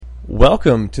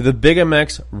Welcome to the Big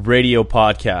MX Radio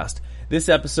Podcast. This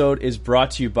episode is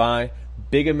brought to you by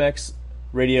Big MX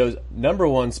Radio's number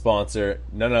one sponsor,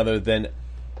 none other than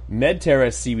MedTerra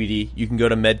CBD. You can go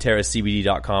to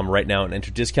medterracbd.com right now and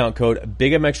enter discount code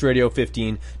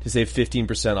BigMXRadio15 to save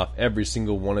 15% off every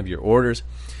single one of your orders.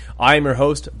 I am your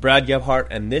host, Brad Gebhart,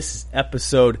 and this is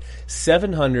episode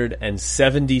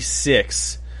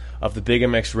 776 of the Big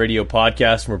MX Radio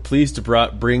Podcast. And we're pleased to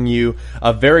bring you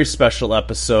a very special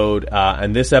episode,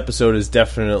 and this episode is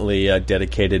definitely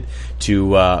dedicated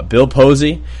to Bill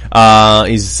Posey.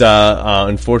 He's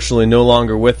unfortunately no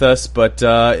longer with us, but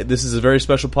this is a very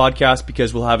special podcast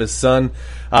because we'll have his son,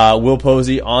 Will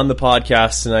Posey, on the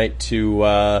podcast tonight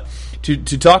to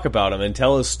talk about him and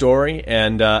tell his story.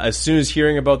 And as soon as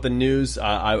hearing about the news,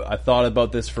 I thought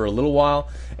about this for a little while,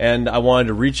 and I wanted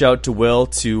to reach out to Will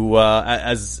to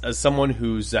as someone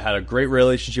who's had a great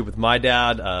relationship with my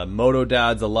dad, moto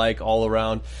dads alike, all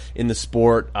around in the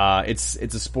sport.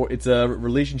 It's a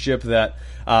relationship that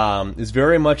is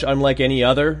very much unlike any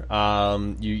other.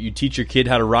 You teach your kid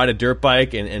how to ride a dirt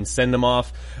bike and send them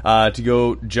off to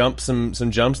go jump some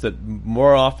jumps that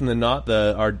more often than not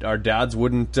our dads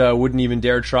wouldn't even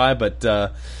dare try. But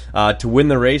to win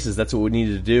the races, that's what we need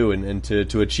to do, and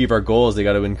to achieve our goals, they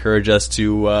got to encourage us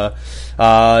to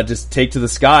just take to the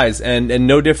skies. And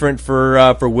no different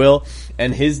for Will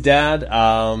and his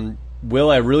dad.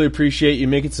 Will, I really appreciate you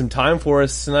making some time for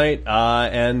us tonight,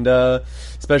 and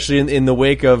especially in the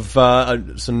wake of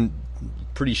some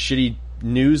pretty shitty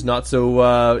news, not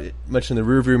so much in the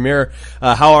rearview mirror.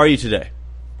 How are you today?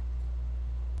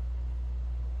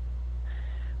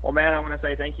 Well, man, I want to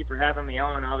say thank you for having me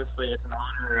on. Obviously, it's an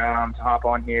honor to hop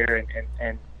on here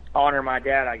and honor my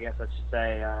dad, I guess I should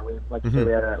say. Like you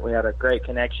said, we had a great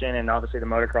connection, and obviously the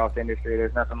motocross industry,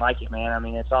 there's nothing like it, man. I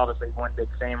mean, it's obviously one big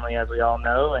family, as we all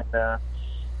know, and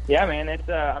yeah, man, it's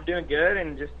I'm doing good,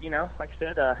 and just, like I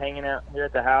said, hanging out here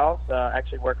at the house,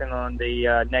 actually working on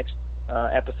the next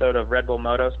episode of Red Bull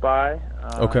Moto Spy.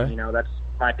 Okay. That's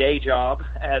my day job,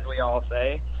 as we all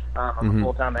say. I'm a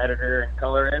full-time editor and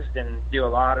colorist, and do a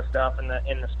lot of stuff in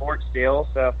the sports still.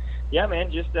 So, yeah,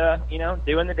 man, just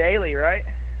doing the daily, right?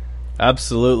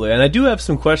 Absolutely, and I do have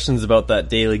some questions about that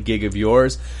daily gig of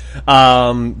yours,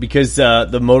 because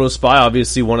the Moto Spy,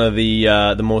 obviously one of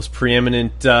the most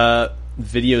preeminent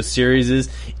video series is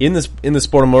in the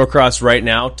sport of motocross right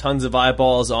now. Tons of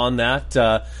eyeballs on that,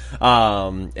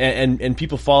 and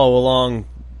people follow along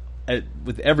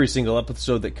with every single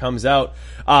episode that comes out.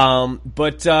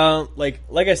 But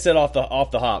like I said off the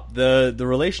hop, the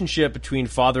relationship between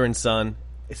father and son,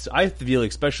 I feel,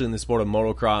 especially in the sport of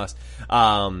motocross,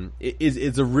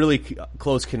 is a really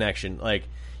close connection. Like,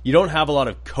 you don't have a lot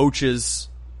of coaches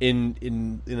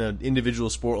in an individual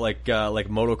sport like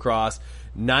motocross.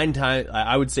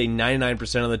 I would say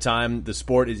 99% of the time, the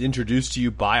sport is introduced to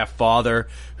you by a father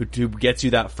who gets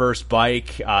you that first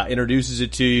bike, introduces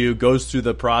it to you, goes through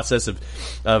the process of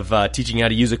teaching you how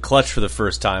to use a clutch for the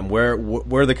first time,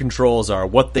 where the controls are,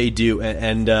 what they do,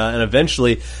 and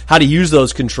eventually how to use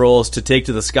those controls to take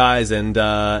to the skies and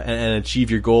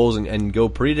achieve your goals and go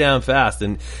pretty damn fast.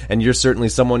 And you're certainly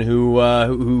someone who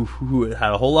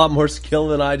had a whole lot more skill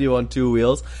than I do on two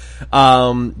wheels.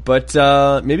 But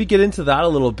maybe get into that a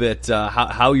little bit,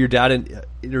 how your dad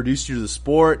introduced you to the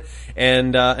sport,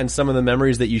 and some of the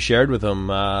memories that you shared with him,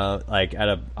 like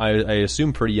at I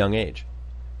assume pretty young age.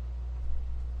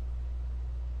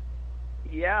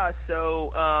 Yeah,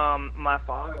 so my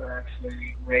father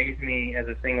actually raised me as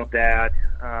a single dad,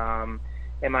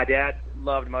 and my dad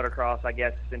loved motocross, I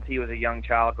guess, since he was a young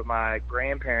child, but my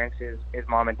grandparents, his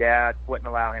mom and dad, wouldn't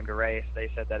allow him to race.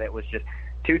 They said that it was just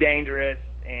too dangerous,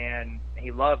 and he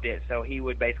loved it, so he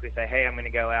would basically say, hey, I'm going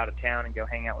to go out of town and go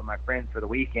hang out with my friends for the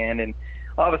weekend. And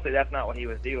obviously that's not what he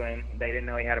was doing. They didn't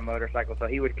know he had a motorcycle, so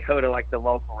he would go to like the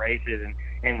local races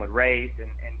and would race,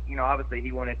 and obviously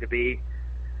he wanted to be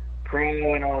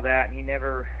pro and all that, and he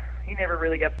never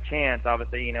really got the chance.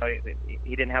 Obviously,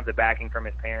 he didn't have the backing from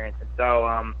his parents. And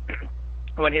so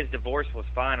when his divorce was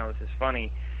final, this is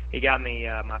funny, he got me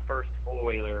my first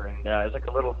four-wheeler, and it was like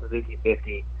a little Suzuki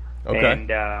 50. Okay.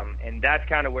 And that's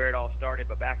kind of where it all started.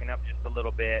 But backing up just a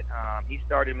little bit, he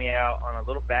started me out on a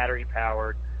little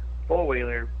battery-powered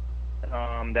four-wheeler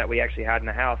that we actually had in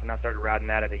the house, and I started riding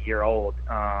that at a year old.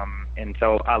 And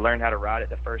so I learned how to ride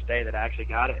it the first day that I actually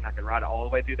got it, and I could ride it all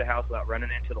the way through the house without running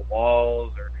into the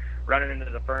walls or running into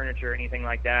the furniture or anything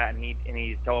like that. And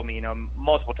he told me,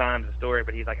 multiple times the story,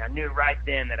 but he's like, I knew right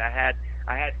then that I had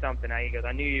something. He goes,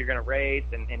 I knew you were going to race,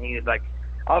 and he was like,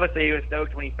 obviously he was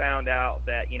stoked when he found out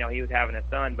that, he was having a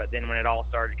son, but then when it all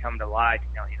started to come to life,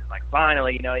 he was like,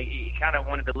 finally, he kind of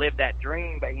wanted to live that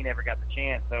dream, but he never got the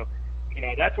chance. So,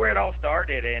 that's where it all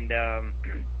started. And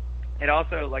it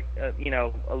also, like,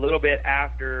 a little bit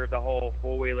after the whole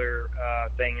four-wheeler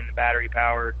thing and the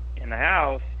battery-powered in the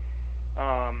house,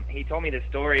 he told me this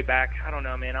story back, I don't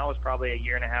know, man, I was probably a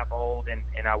year and a half old,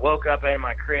 and I woke up in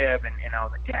my crib, and I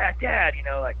was like, Dad,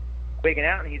 like, waking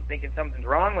out, and he's thinking something's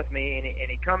wrong with me, and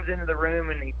he comes into the room,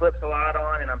 and he flips the light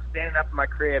on, and I'm standing up in my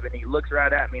crib, and he looks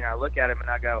right at me, and I look at him, and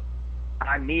I go,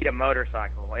 I need a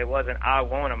motorcycle. It wasn't, I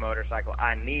want a motorcycle.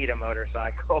 I need a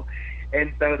motorcycle.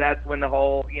 And so that's when the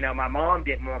whole, my mom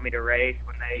didn't want me to race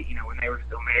when they were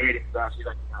still married and stuff. She's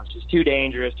like, it's just too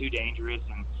dangerous.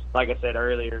 And like I said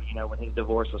earlier, when his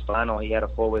divorce was final, he had a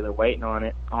four-wheeler waiting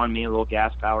on me, a little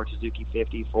gas-powered Suzuki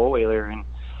 50 four-wheeler, and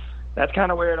that's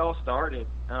kind of where it all started.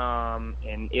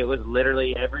 And it was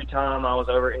literally every time I was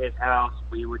over at his house,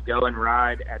 we would go and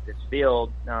ride at this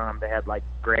field. They had like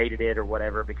graded it or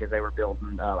whatever because they were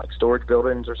building like storage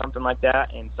buildings or something like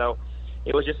that. And so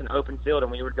it was just an open field,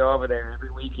 and we would go over there every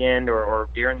weekend or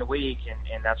during the week,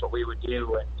 and that's what we would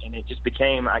do. And it just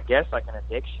became, I guess, like an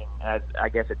addiction, as I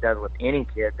guess it does with any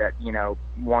kid that,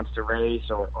 wants to race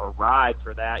or ride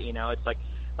for that. It's like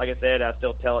I said, I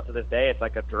still tell it to this day, it's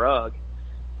like a drug.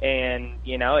 And,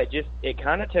 it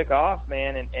kind of took off,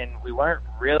 man, and we weren't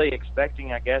really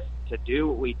expecting, I guess, to do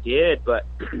what we did. But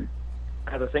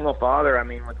as a single father, I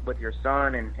mean, with your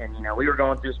son, and we were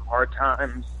going through some hard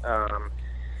times,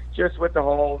 just with the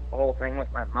whole thing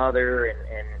with my mother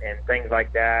and things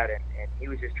like that. And he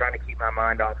was just trying to keep my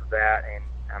mind off of that. And,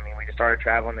 I mean, we just started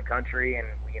traveling the country, and,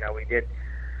 we did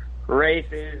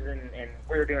races, and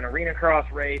we were doing arena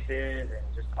cross races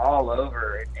and just all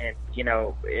over. And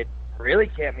it really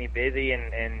kept me busy,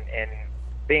 and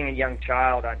being a young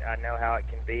child, I know how it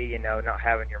can be, not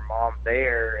having your mom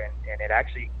there, and it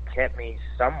actually kept me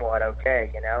somewhat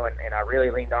okay, and I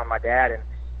really leaned on my dad, and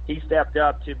he stepped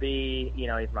up to be,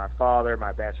 he's my father,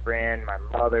 my best friend, my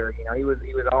mother, he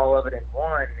was all of it in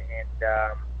one, and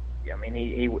I mean,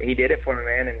 he did it for me,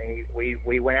 man, and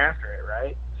we went after it,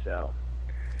 right? So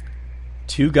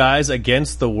two guys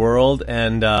against the world,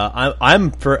 and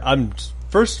I'm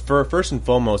first and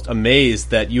foremost amazed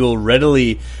that you'll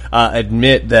readily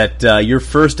admit that your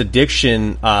first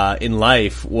addiction in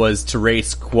life was to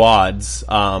race quads.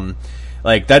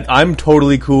 Like that, I'm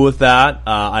totally cool with that.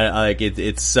 I like it.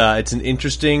 It's an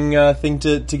interesting thing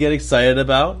to get excited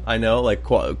about. I know, like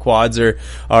quads are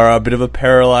a bit of a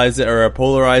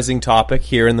polarizing topic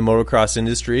here in the motocross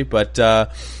industry. But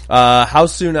how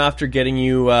soon after getting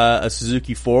you a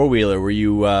Suzuki four-wheeler were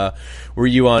you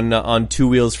on two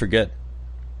wheels for good?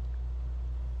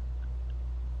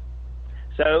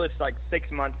 So it's like 6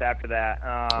 months after that.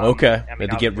 Okay, I mean,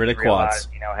 had to get rid of quads.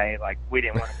 Hey, like we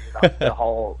didn't want to do the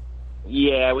whole.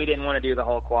 Yeah, we didn't want to do the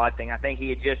whole quad thing. I think he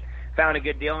had just found a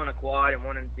good deal on a quad and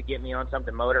wanted to get me on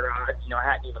something motorized. I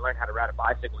hadn't even learned how to ride a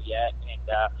bicycle yet, and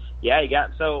he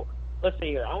got. So let's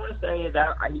see here. I want to say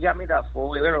that he got me that four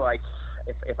wheeler, like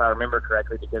if I remember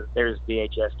correctly, because there's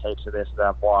VHS tapes of this that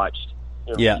I've watched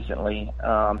recently,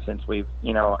 since we've,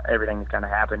 everything's kind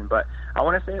of happened. But I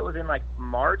want to say it was in like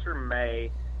March or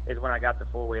May is when I got the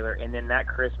four-wheeler, and then that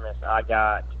Christmas I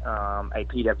got a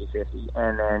PW50,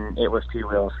 and then it was two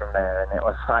wheels from there, and it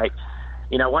was like,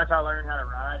 once I learned how to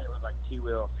ride, it was like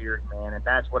two-wheel fury, man, and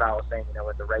that's what I was saying,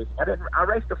 with the racing. I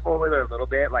raced the four-wheeler a little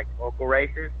bit, like local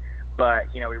races,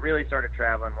 but, we really started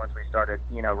traveling once we started,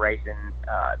 racing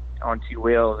on two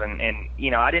wheels, and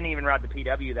I didn't even ride the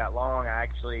PW that long. I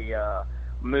actually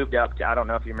moved up to, I don't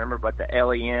know if you remember, but the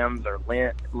LEMs or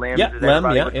limbs, as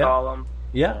everybody would call them.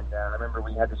 Yeah. And I remember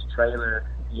we had this trailer.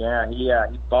 Yeah,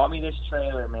 he bought me this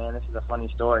trailer, man. This is a funny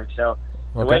story. So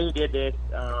the way he did this,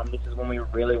 this is when we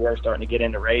really were starting to get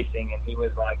into racing, and he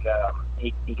was like,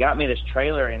 he got me this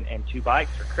trailer and two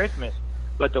bikes for Christmas.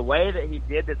 But the way that he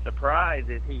did the surprise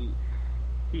is he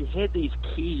hid these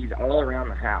keys all around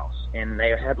the house, and they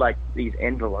had like these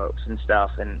envelopes and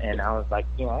stuff. And I was like,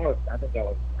 I think I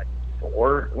was like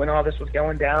 4 when all this was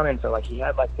going down, and so like he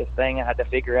had like this thing I had to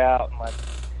figure out, and like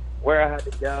where I had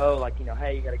to go, like,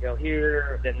 hey, you got to go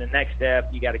here. Then the next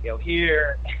step, you got to go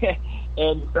here.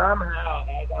 And somehow,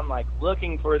 as I'm like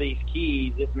looking for these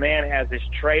keys, this man has this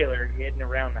trailer hidden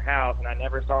around the house, and I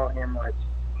never saw him like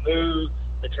move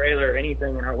the trailer or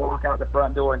anything. And I walk out the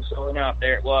front door, and sure enough,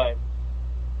 there it was,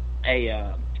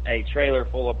 a trailer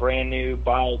full of brand new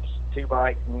bikes, 2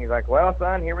 bikes. And he's like, "Well,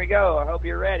 son, here we go. I hope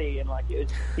you're ready." And like,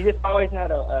 he just always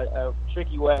had a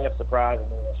tricky way of surprising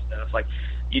me with stuff. Like,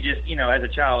 you just, as a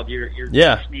child, you're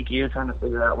sneaky. You're trying to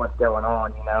figure out what's going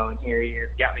on, and here he is,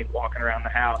 got me walking around the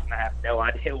house, and I have no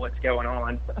idea what's going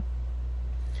on.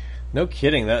 No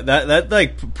kidding. That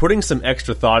like putting some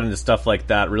extra thought into stuff like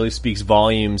that really speaks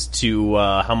volumes to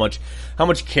how much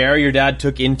care your dad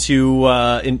took into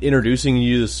in introducing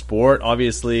you to the sport.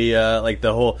 Obviously, like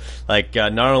the whole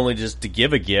not only just to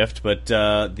give a gift, but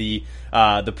the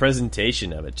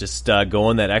presentation of it, just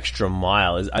going that extra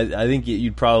mile. I think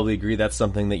you'd probably agree that's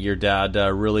something that your dad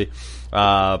really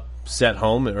set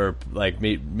home, or like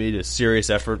made a serious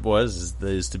effort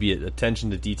is to be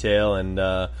attention to detail and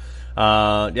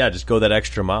just go that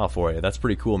extra mile for you. That's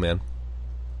pretty cool, man.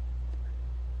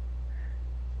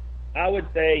 I would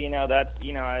say, that's,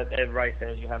 as everybody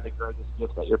says, you have the greatest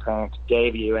gift that your parents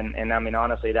gave you. And I mean,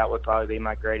 honestly, that would probably be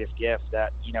my greatest gift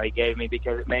that, he gave me,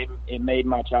 because it made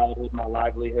my childhood, my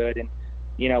livelihood, and,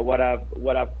 what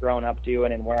I've grown up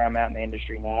doing and where I'm at in the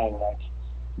industry now. Like,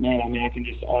 man, I mean, I can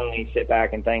just only sit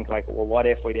back and think, like, well, what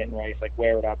if we didn't race? Like,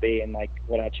 where would I be? And, like,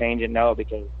 would I change it? No,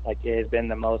 because, like, it has been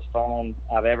the most fun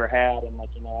I've ever had. And, like,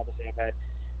 obviously I've had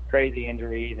crazy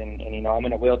injuries, and I'm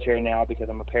in a wheelchair now because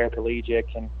I'm a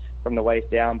paraplegic and from the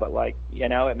waist down. But, like,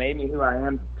 it made me who I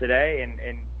am today.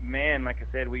 And man, like I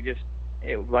said,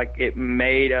 it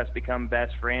made us become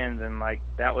best friends. And, like,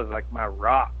 that was, like, my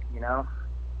rock,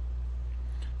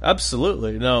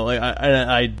 Absolutely. No, like,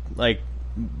 I like,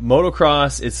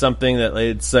 motocross is something that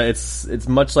it's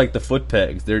much like the foot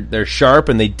pegs. They're sharp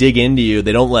and they dig into you.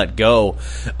 They don't let go.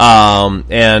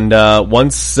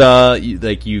 Once you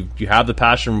have the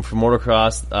passion for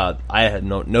motocross, I had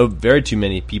no very too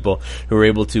many people who were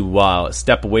able to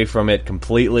step away from it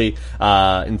completely.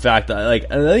 In fact, I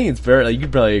think it's very, you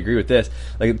could probably agree with this.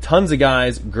 Like, tons of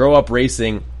guys grow up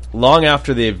racing. Long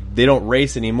after they don't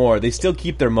race anymore, they still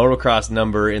keep their motocross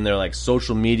number in their like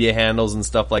social media handles and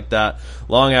stuff like that.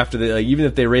 Long after they, like, even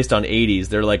if they raced on 80s,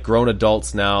 they're like grown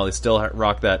adults now. They still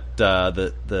rock that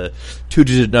the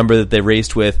 2-digit number that they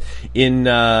raced with in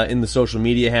the social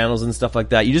media handles and stuff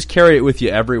like that. You just carry it with you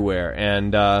everywhere,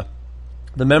 and the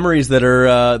memories that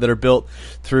are built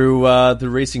through the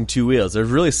racing two wheels,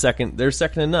 they're second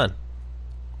to none.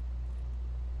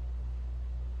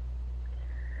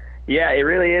 Yeah, it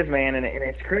really is, man, and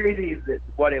it's crazy that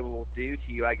what it will do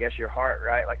to you. I guess your heart,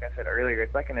 right? Like I said earlier,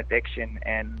 it's like an addiction,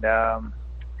 and I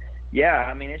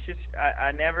mean, it's just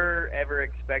I never ever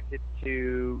expected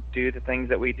to do the things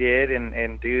that we did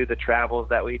and do the travels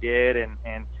that we did, and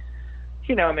man,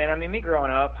 I mean, me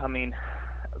growing up, I mean,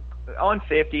 on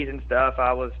 50s and stuff,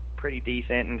 I was pretty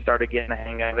decent and started getting the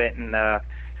hang of it, and I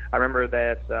remember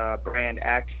that brand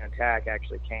Action Attack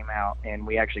actually came out, and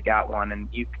we actually got one, and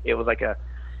it was like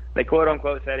they quote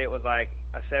unquote said it was like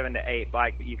a 7 to 8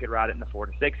 bike, but you could ride it in the 4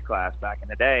 to 6 class back in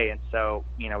the day. And so,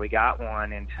 we got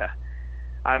one. And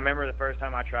I remember the first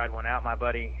time I tried one out, my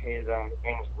buddy, his name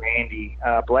was Randy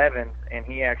Blevins, and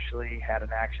he actually had an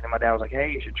accident. And my dad was like,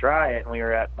 hey, you should try it. And we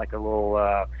were at like a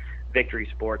little Victory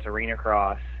Sports arena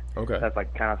cross. Okay. That's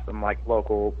like kind of some like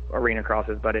local arena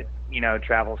crosses, but it,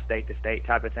 travels state to state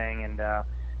type of thing. And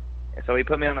so he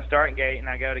put me on the starting gate, and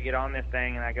I go to get on this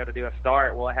thing, and I go to do a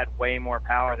start. Well, it had way more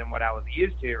power than what I was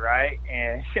used to, right?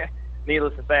 And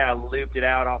needless to say, I looped it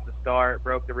out off the start,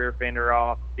 broke the rear fender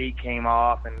off, seat came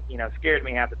off, and, scared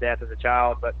me half to death as a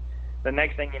child. But the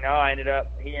next thing you know,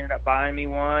 he ended up buying me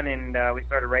one, and we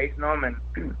started racing them.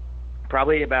 And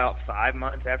probably about 5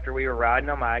 months after we were riding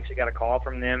them, I actually got a call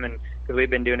from them, and because we've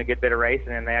been doing a good bit of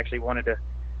racing, and they actually wanted to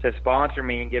sponsor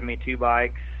me and give me 2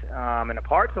 bikes and a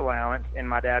parts allowance. And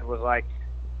my dad was like,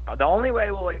 the only way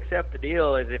we'll accept the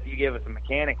deal is if you give us a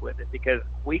mechanic with it, because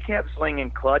we kept slinging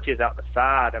clutches out the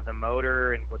side of the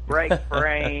motor and with brake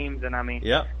frames. And I mean,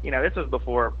 this was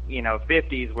before,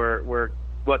 50s were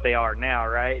what they are now,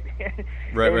 right?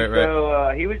 Right.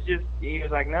 So he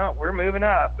was like, no, we're moving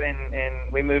up.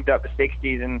 And we moved up to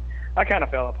 60s, and I kind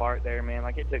of fell apart there, man.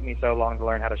 Like, it took me so long to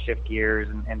learn how to shift gears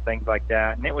and things like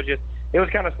that. And it was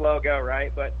kind of slow go,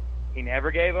 right? But he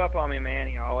never gave up on me, man.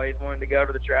 He always wanted to go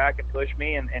to the track and push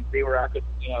me and see where I could,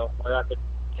 where I could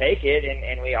take it.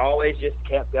 And we always just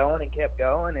kept going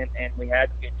and we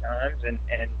had good times. And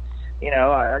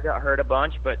I got hurt a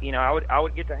bunch, but, I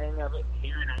would get the hang of it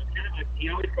here and there. He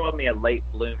always called me a late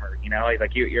bloomer, He's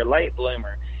like, you're a late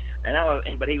bloomer.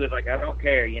 But he was like, I don't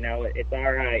care, it's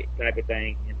all right type of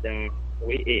thing. And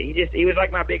he was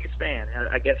like my biggest fan,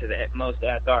 I guess, as most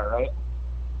dads are, right?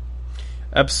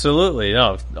 Absolutely.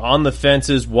 No, on the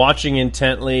fences, watching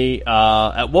intently.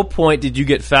 At what point did you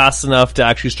get fast enough to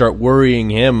actually start worrying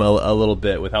him a little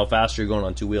bit with how fast you're going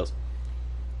on 2 wheels?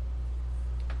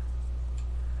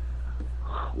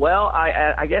 Well,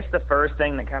 I guess the first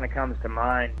thing that kind of comes to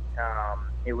mind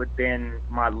it would have been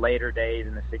my later days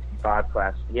in the 65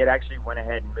 class. He had actually went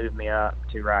ahead and moved me up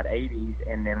to ride 80s,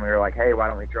 and then we were like, hey, why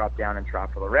don't we drop down and try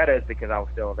for Loretta's, because I was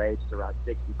still of age to ride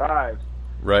 65s.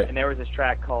 Right. And there was this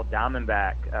track called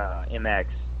Diamondback MX,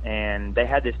 and they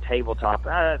had this tabletop.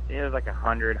 It was like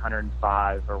 100,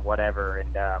 105 or whatever,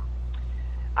 and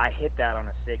I hit that on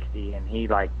a 60, and he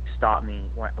like stopped me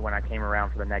when I came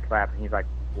around for the next lap, and he's like,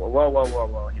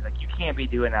 whoa. He's like, you can't be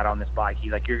doing that on this bike.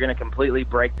 He's like, you're going to completely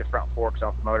break the front forks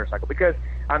off the motorcycle. Because,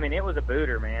 I mean, it was a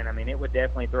booter, man. I mean, it would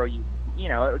definitely throw you, you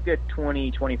know, a good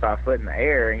 20, 25 foot in the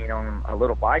air. And, you know, on a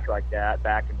little bike like that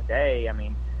back in the day, I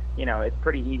mean, you know, it's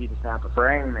pretty easy to snap a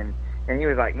frame. And he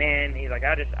was like, man, he's like,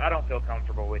 I don't feel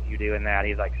comfortable with you doing that.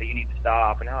 He's like, so you need to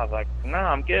stop. And I was like, no,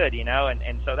 I'm good, you know.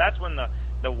 And so that's when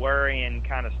the worrying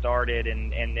kind of started,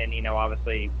 and then, you know,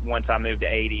 obviously once I moved to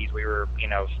 80s, we were, you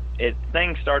know,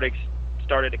 things started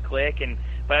to click,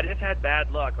 but I just had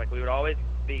bad luck. Like, we would always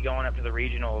be going up to the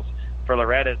regionals for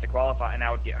Loretta's to qualify, and I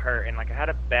would get hurt, and like I had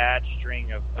a bad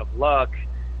string of luck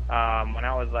when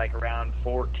I was like around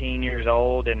 14 years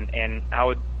old, and I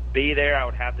would be there, I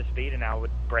would have the speed, and I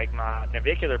would break my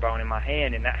navicular bone in my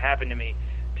hand, and that happened to me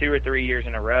 2 or 3 years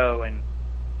in a row, and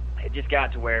it just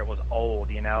got to where it was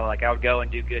old, you know. Like, I would go and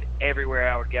do good everywhere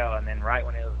I would go, and then right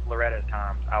when it was Loretta's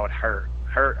time, I would hurt.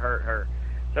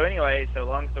 So anyway, so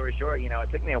long story short, you know,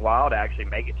 it took me a while to actually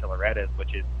make it to Loretta's,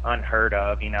 which is unheard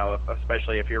of, you know,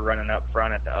 especially if you're running up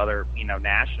front at the other, you know,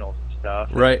 nationals and stuff.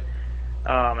 Right.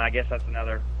 I guess that's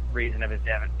another reason of his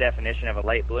definition of a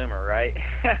late bloomer, right?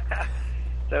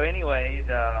 So anyways,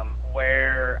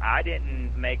 where I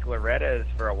didn't make Loretta's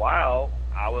for a while,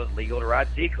 I was legal to ride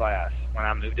C-Class when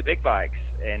I moved to big bikes.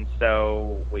 And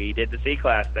so we did the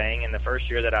C-Class thing, and the first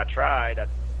year that I tried, I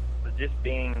was just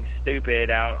being stupid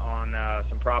out on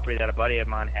some property that a buddy of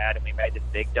mine had, and we made this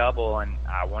big double, and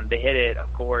I wanted to hit it,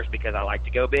 of course, because I like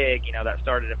to go big. You know, that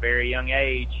started at a very young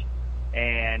age,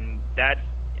 and that's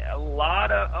a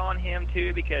lot on him,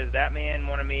 too, because that man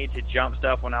wanted me to jump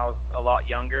stuff when I was a lot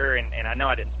younger, and I know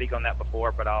I didn't speak on that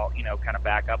before, but I'll, you know, kind of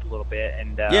back up a little bit.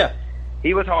 And yeah.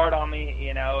 He was hard on me,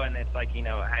 you know, and it's like, you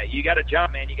know, hey, you got to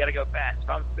jump, man. You got to go fast. If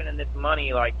I'm spending this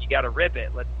money, like, you got to rip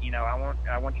it. Let's, you know,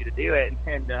 I want you to do it.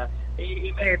 And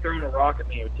he may have thrown a rock at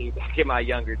me or two back in my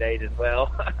younger days as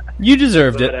well. You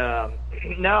deserved it.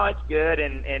 No, it's good.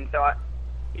 And so, I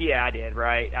did,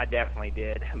 right? I definitely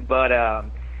did. But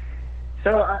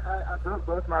so I broke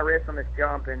both my wrists on this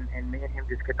jump, and me and him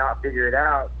just could not figure it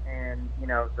out. And, you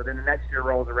know, so then the next year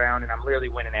rolls around, and I'm literally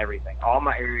winning everything. All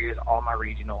my areas, all my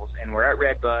regionals. And we're at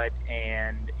Redbud,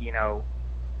 and, you know,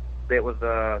 it was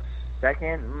the last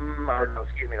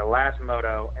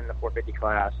moto in the 450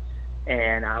 class.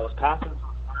 And I was passing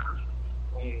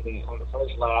on the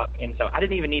first lap, and so I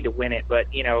didn't even need to win it,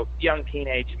 but, you know, young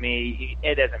teenage me,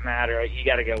 it doesn't matter. You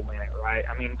got to go win it, right?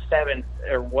 I mean, 7th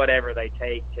or whatever they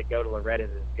take to go to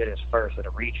Loretta's is as good as first at a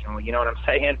regional. You know what I'm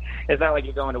saying? It's not like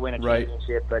you're going to win a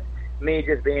championship, but me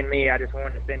just being me, I just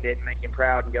wanted to send it and make him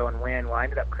proud and go and win. Well, I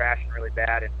ended up crashing really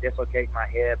bad and dislocating my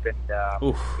hip and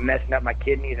messing up my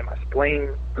kidneys and my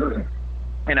spleen.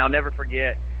 And I'll never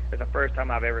forget, it was the first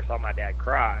time I've ever saw my dad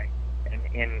cry.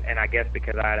 And I guess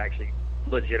because I had actually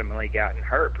legitimately gotten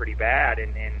hurt pretty bad,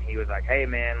 and he was like, hey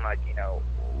man, like, you know,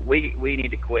 we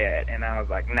need to quit. And I was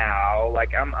like, no,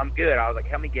 like, I'm good. I was like,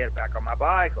 help me get back on my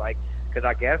bike, like, because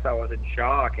I guess I was in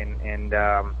shock, and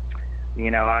you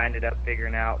know, I ended up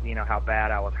figuring out, you know, how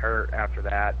bad I was hurt after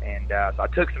that. And so I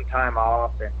took some time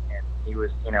off, and he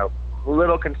was, you know, a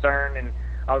little concerned, and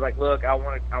I was like, look, I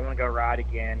want to go ride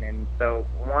again. And so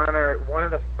one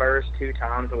of the first 2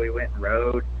 times that we went and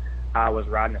rode, I was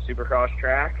riding a supercross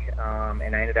track,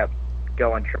 and I ended up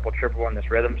going triple in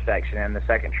this rhythm section. And the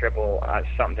second triple,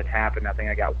 something had happened. I think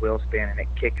I got wheel spin, and it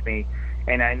kicked me,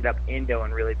 and I ended up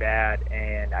endoing really bad,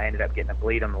 and I ended up getting a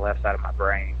bleed on the left side of my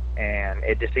brain. And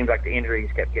it just seemed like the injuries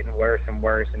kept getting worse and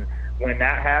worse. And when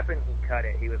that happened, he cut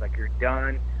it. He was like, you're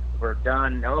done. We're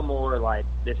done. No more. Like,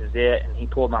 this is it. And he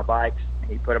pulled my bikes, and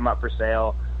he put them up for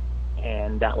sale,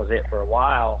 and that was it for a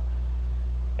while.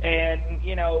 And,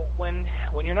 you know, when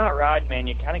you're not riding, man,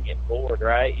 you kind of get bored,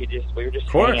 right? We were just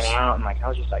hanging out, and, like, I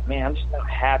was just like, man, I'm just not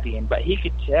happy. But he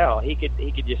could tell. He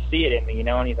could just see it in me, you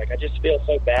know, and he's like, I just feel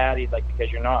so bad. He's like,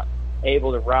 because you're not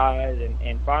able to ride.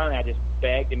 And finally I just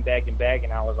begged, and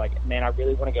I was like, man, I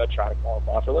really want to go try to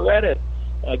qualify for Loretta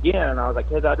again. And I was like,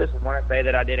 because I just want to say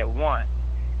that I did it once.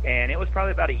 And it was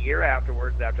probably about a year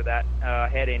afterwards, after that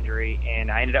head injury, and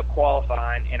I ended up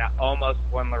qualifying, and I almost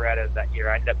won Loretta's that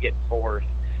year. I ended up getting 4th.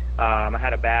 I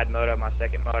had a bad moto. My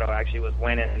second moto actually was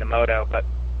winning in the moto, but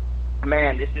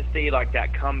man, just to see like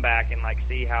that comeback and like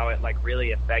see how it like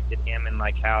really affected him, and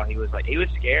like how he was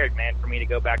scared, man, for me to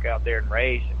go back out there and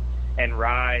race and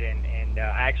ride, and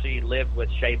I actually lived with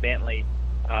Shea Bentley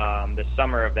the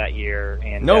summer of that year.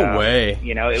 And no way,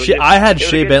 you know, I had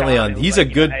Shea Bentley on. He's a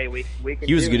good.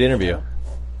 He was a good interview. You know?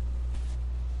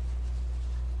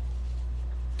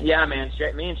 Yeah, man.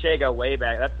 Me and Shea go way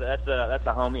back. That's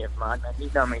a homie of mine, man.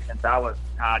 He's known me since I was,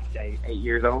 I'd say, 8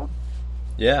 years old.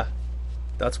 Yeah,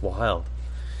 that's wild.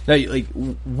 Now, like,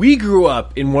 we grew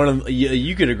up in one of.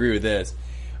 You could agree with this.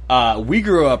 We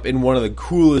grew up in one of the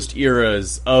coolest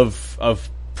eras of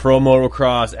pro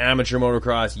motocross, amateur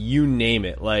motocross, you name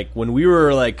it. Like, when we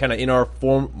were like kind of in our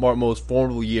most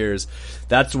formidable years,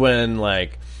 that's when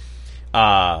like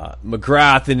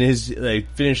McGrath and his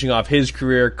finishing off his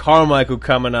career, Carmichael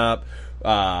coming up,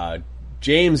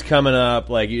 James coming up,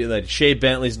 like Shea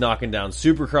Bentley's knocking down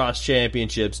Supercross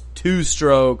championships, two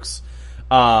strokes,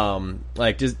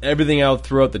 like just everything out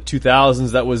throughout the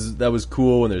 2000s that was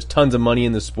cool, and there's tons of money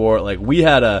in the sport. Like, we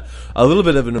had a little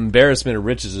bit of an embarrassment of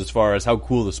riches as far as how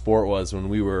cool the sport was when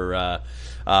we were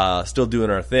still doing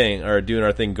our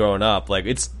thing growing up. Like,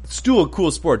 it's still a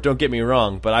cool sport, don't get me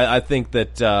wrong, but I think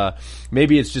that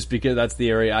maybe it's just because that's the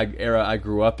era I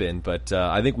grew up in, but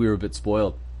I think we were a bit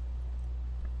spoiled.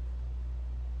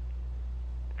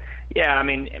 Yeah, I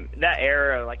mean, that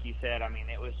era, like you said, I mean,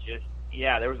 it was just,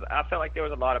 yeah, I felt like there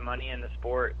was a lot of money in the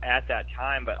sport at that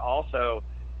time, but also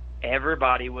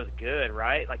everybody was good,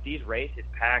 right? Like, these races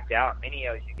packed out.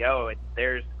 Minneos, you go, and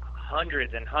there's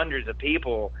hundreds and hundreds of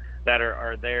people that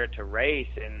are there to race,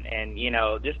 and you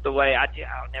know, just the way I'll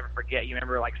never forget. You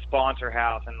remember like Sponsor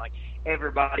House, and like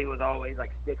everybody was always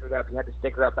like stickered up. You had to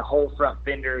sticker up the whole front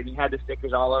fender, and you had the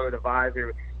stickers all over the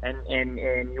visor, and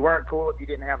you weren't cool if you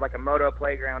didn't have like a Moto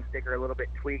Playground sticker a little bit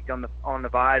tweaked on the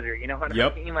visor. You know what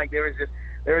I mean? Like, there was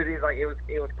these like, it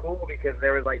was cool because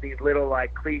there was like these little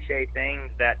like cliche things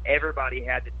that everybody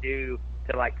had to do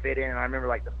to like fit in. And I remember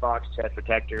like the Fox chest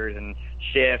protectors and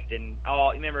shift and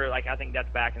all. You remember, like, I think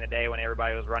that's back in the day when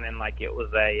everybody was running like it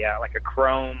was a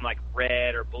chrome, like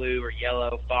red or blue or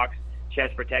yellow Fox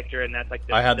chest protector, and that's like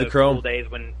I had the chrome cool days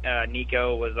when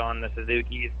Nico was on the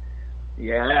Suzukis.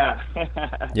 Yeah.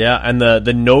 Yeah, and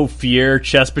the No Fear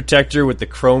chest protector with the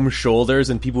chrome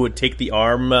shoulders, and people would take the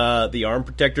arm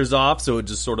protectors off, so it would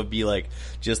just sort of be like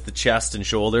just the chest and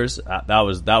shoulders. That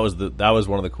was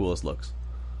one of the coolest looks.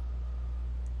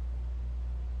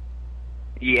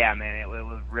 Yeah, man, it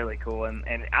was really cool, and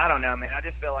I don't know, man, I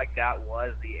just feel like that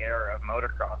was the era of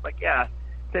motocross. Like, yeah,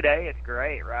 today it's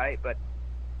great, right? But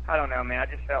I don't know, man, I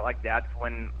just felt like that's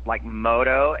when, like,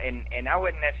 moto, and I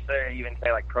wouldn't necessarily even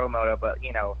say, like, pro moto, but,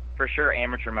 you know, for sure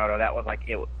amateur moto, that was, like,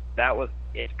 that was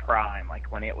its prime,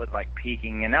 like, when it was, like,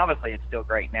 peaking, and obviously it's still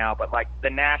great now, but, like, the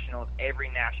nationals, every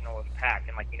national was packed,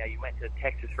 and, like, you know, you went to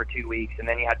Texas for 2 weeks, and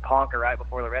then you had Ponca right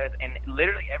before Loretta's, and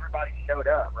literally everybody showed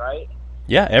up, right?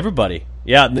 Yeah, everybody.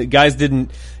 Yeah, the guys people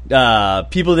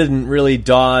didn't really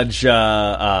dodge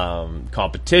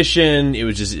competition. It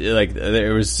was just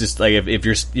like if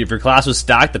your class was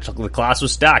stacked, the class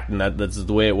was stacked, and that's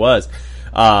the way it was.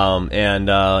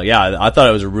 Yeah, I thought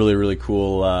it was a really, really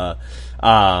cool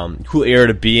era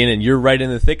to be in, and you're right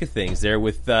in the thick of things there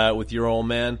with your old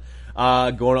man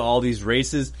going to all these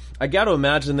races. I got to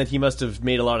imagine that he must have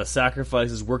made a lot of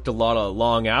sacrifices, worked a lot of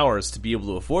long hours to be able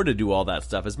to afford to do all that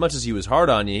stuff. As much as he was hard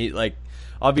on you,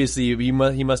 obviously he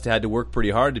must have had to work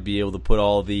pretty hard to be able to put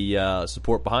all the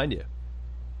support behind you.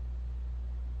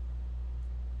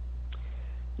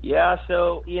 Yeah,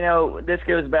 so, you know, this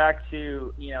goes back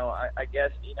to, you know, I guess,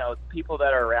 you know, people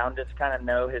that are around us kind of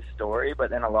know his story,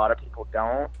 but then a lot of people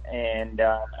don't. And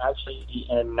actually,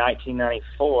 in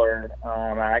 1994,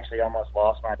 I actually almost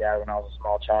lost my dad when I was a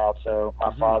small child. So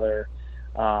my father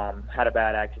had a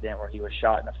bad accident where he was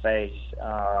shot in the face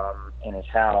in his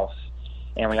house,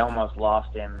 and we almost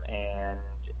lost him. And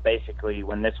basically,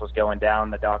 when this was going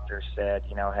down, the doctors said,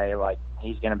 you know, hey, like,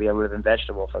 he's going to be a living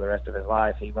vegetable for the rest of his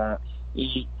life. He won't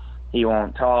eat, he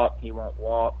won't talk, he won't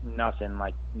walk, nothing.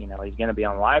 Like, you know, he's going to be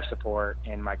on life support.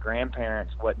 And my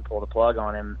grandparents wouldn't pull the plug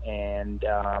on him, and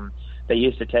they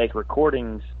used to take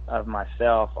recordings of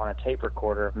myself on a tape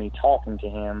recorder of me talking to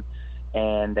him,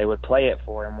 and they would play it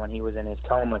for him when he was in his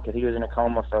coma, because he was in a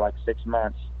coma for like 6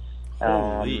 months.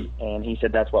 And he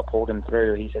said that's what pulled him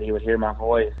through. He said he would hear my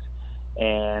voice.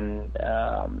 And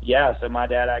so my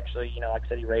dad actually, you know, like I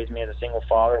said, he raised me as a single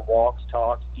father, walks,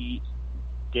 talks, eats,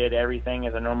 did everything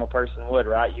as a normal person would,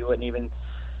 right? You wouldn't even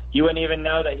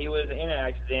know that he was in an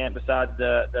accident besides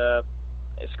the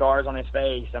scars on his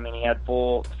face. I mean, he had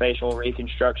full facial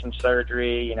reconstruction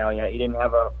surgery. You know, he didn't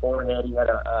have a forehead. He had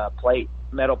a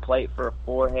metal plate for a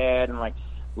forehead, and like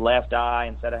left eye,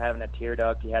 instead of having a tear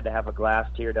duct, he had to have a glass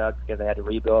tear duct because they had to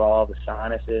rebuild all the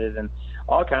sinuses and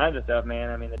all kinds of stuff, man.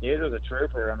 I mean, the dude was a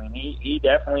trooper. I mean, he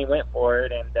definitely went for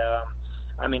it. And,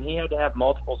 I mean, he had to have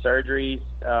multiple surgeries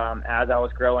as I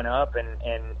was growing up.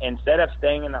 And instead of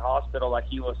staying in the hospital like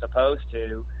he was supposed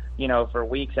to, you know, for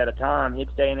weeks at a time,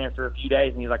 he'd stay in there for a few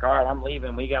days, and he's like, all right, I'm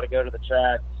leaving. We got to go to the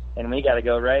track, and we got to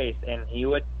go race. And he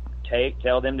would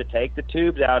tell them to take the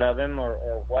tubes out of him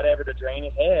or whatever to drain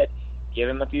his head, give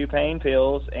him a few pain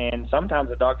pills, and sometimes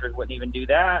the doctors wouldn't even do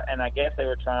that, and I guess they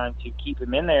were trying to keep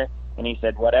him in there, and he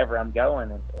said, whatever, I'm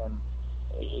going, and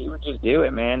he would just do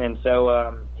it, man. And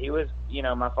so he was, you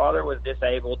know, my father was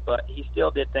disabled, but he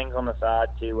still did things on the side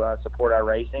to support our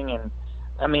racing. And,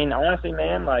 I mean, honestly,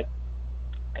 man, like,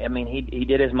 I mean, he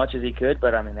did as much as he could,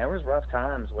 but, I mean, there was rough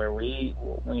times where we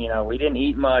didn't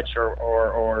eat much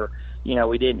or you know,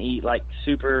 we didn't eat like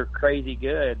super crazy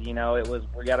good. You know, it was,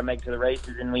 we got to make it to the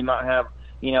races, and we might have,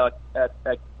 you know,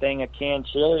 a thing of canned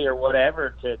chili or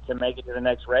whatever to make it to the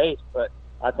next race. But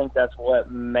I think that's what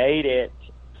made it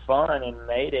fun and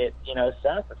made it, you know,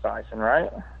 sacrificing,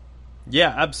 right?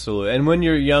 Yeah, absolutely. And when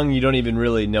you're young, you don't even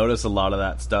really notice a lot of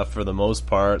that stuff for the most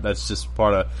part. That's just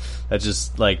that's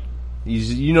just like,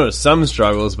 you notice some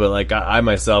struggles, but like I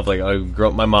myself, like I grew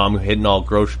up, my mom hitting all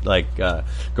garage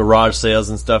sales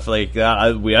and stuff like that.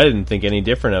 I didn't think any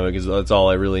different of it because that's all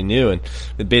I really knew, and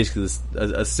it basically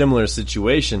a similar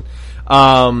situation.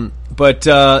 But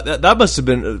that must have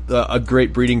been a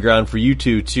great breeding ground for you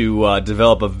two to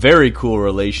develop a very cool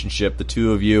relationship. The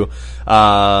two of you,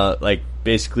 like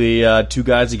basically two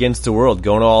guys against the world,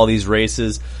 going to all these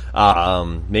races,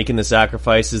 making the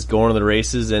sacrifices, going to the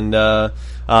races,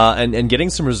 and getting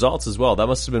some results as well. That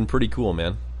must have been pretty cool,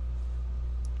 man.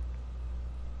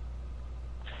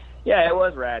 Yeah, it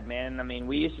was rad, man. I mean,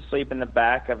 we used to sleep in the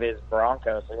back of his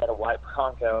Bronco. So he had a white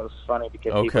Bronco. It was funny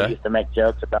because people used to make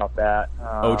jokes about that.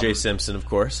 O.J. Simpson, of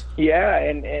course. Yeah,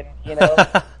 and you know,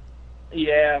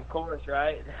 yeah, of course,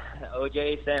 right?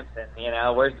 O.J. Simpson, you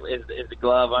know, is the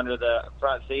glove under the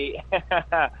front seat?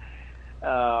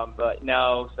 But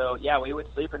no, so yeah, we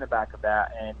would sleep in the back of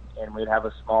that, and we'd have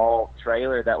a small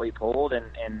trailer that we pulled,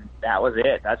 and that was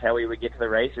it. That's how we would get to the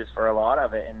races for a lot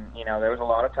of it. And, you know, there was a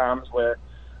lot of times where,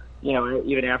 you know,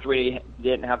 even after we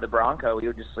didn't have the Bronco, we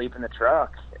would just sleep in the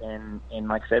truck, and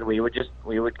like I said, we would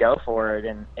go for it.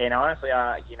 And honestly,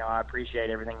 I appreciate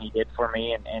everything he did for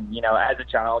me. And you know, as a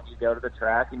child, you go to the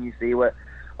track and you see what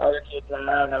other kids have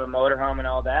a motorhome and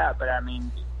all that. But I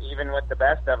mean, even with the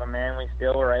best of them, man, we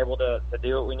still were able to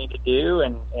do what we need to do.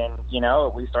 And you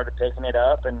know, we started picking it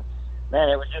up, and man,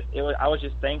 I was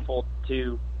just thankful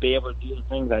to be able to do the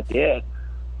things I did.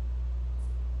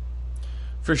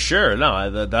 For sure. No,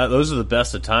 those are the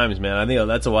best of times, man. I think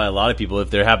that's why a lot of people,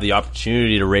 if they have the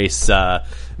opportunity to race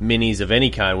minis of any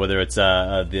kind, whether it's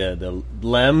the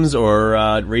LEMs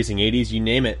or racing 80s, you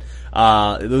name it,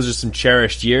 those are some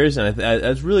cherished years, and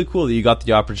it's really cool that you got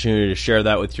the opportunity to share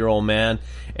that with your old man.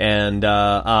 And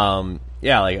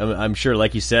yeah, like I'm sure,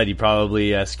 like you said, you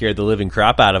probably scared the living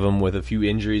crap out of him with a few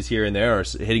injuries here and there, or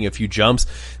hitting a few jumps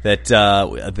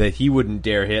that he wouldn't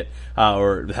dare hit,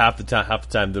 or half the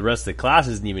time the rest of the class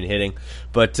isn't even hitting.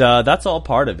 But that's all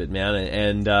part of it, man.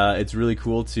 And it's really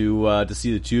cool to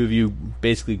see the two of you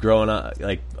basically growing up,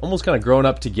 like almost kind of growing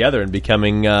up together and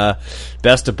becoming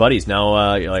best of buddies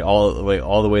now, like all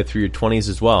the way through your 20s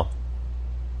as well.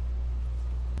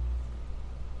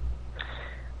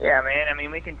 Yeah, man. I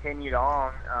mean, we continued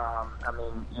on. I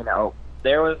mean, you know,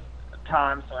 there was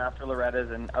times after Loretta's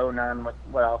in 09,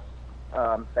 what else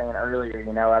saying earlier,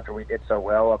 you know, after we did so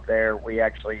well up there, we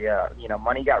actually, you know,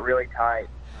 money got really tight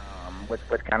with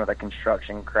kind of the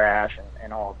construction crash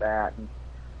and all of that. And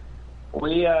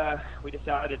we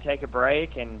decided to take a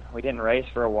break, and we didn't race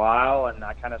for a while, and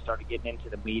I kind of started getting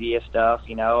into the media stuff,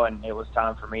 you know, and it was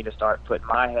time for me to start putting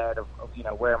my head of you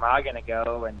know, where am I going to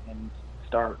go and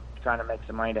start trying to make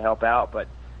some money to help out. But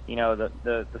you know,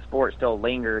 the sport still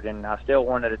lingered, and I still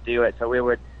wanted to do it. So we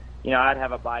would, you know, I'd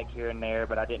have a bike here and there,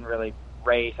 but I didn't really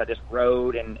race. I just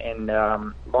rode, and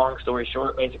long story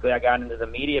short, basically I got into the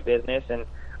media business, and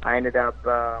I ended up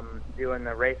doing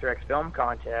the Racer X Film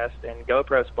Contest, and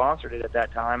GoPro sponsored it at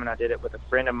that time, and I did it with a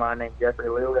friend of mine named Jeffrey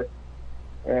Lewis.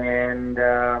 And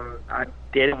I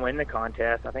didn't win the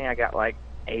contest. I think I got like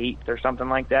 8th or something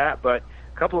like that, but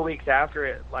a couple of weeks after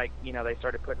it, like, you know, they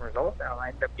started putting results out, I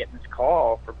ended up getting this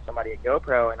call from somebody at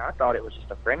GoPro, and I thought it was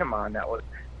just a friend of mine that was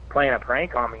playing a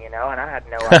prank on me, you know, and I had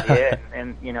no idea.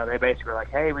 and you know, they basically were like,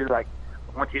 hey, we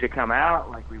want you to come out,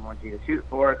 like, we want you to shoot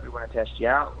for us, we want to test you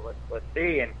out, let's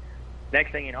see. And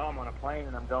next thing you know, I'm on a plane,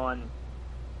 and I'm going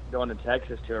to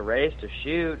Texas to a race to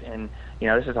shoot, and you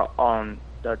know, this is on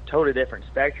a totally different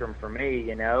spectrum for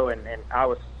me, and I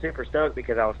was super stoked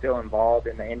because I was still involved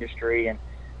in the industry and,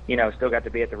 still got to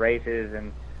be at the races,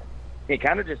 and it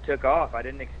kind of just took off. I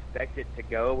didn't expect it to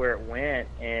go where it went,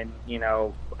 and,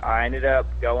 I ended up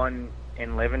going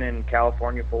and living in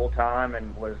California full time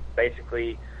and was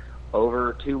basically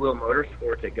over two-wheel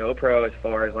motorsports at GoPro as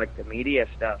far as like the media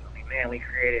stuff. I mean, man, we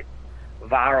created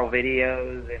viral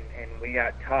videos and we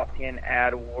got top 10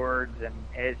 ad awards, and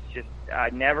it's just, I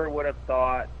never would have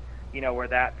thought, where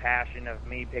that passion of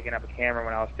me picking up a camera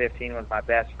when I was 15 was my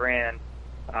best friend,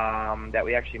 that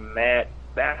we actually met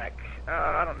back,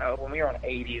 I don't know, when we were on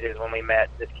 80s is when we met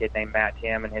this kid named Matt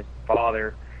Tim and his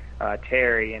father,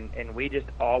 Terry, and we just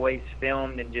always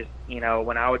filmed, and just,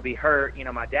 when I would be hurt,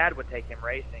 my dad would take him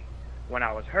racing when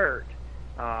I was hurt,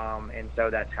 and so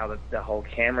that's how the whole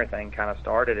camera thing kind of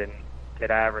started. And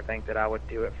did I ever think that I would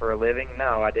do it for a living?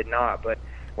 No, I did not. But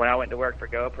when I went to work for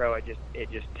GoPro, it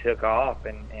just took off,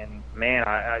 and man,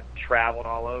 I traveled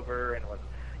all over and was,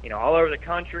 all over the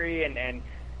country,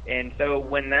 and so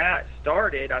when that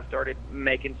started, I started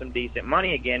making some decent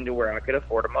money again to where I could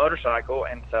afford a motorcycle,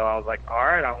 and so I was like, all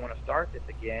right, I want to start this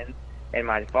again. And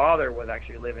my father was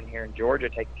actually living here in Georgia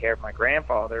taking care of my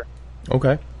grandfather.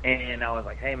 Okay. And I was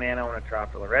like, hey, man, I want to try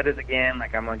for Loretta's again.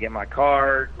 Like, I'm going to get my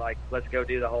card. Like, let's go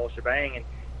do the whole shebang. And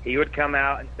he would come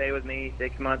out and stay with me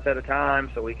 6 months at a time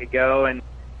so we could go and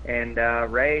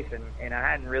race. And I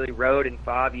hadn't really rode in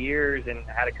 5 years and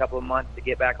had a couple of months to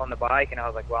get back on the bike. And I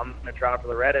was like, well, I'm going to try for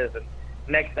Loretta's. And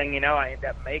next thing you know, I ended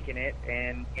up making it.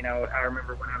 And, I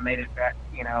remember when I made it back,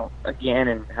 again,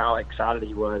 and how excited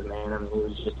he was, man. I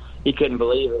mean, he couldn't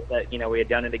believe it that, we had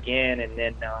done it again. And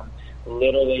then,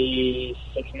 literally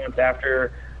 6 months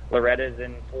after Loretta's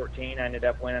in 14, I ended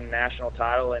up winning a national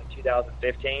title in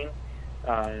 2015,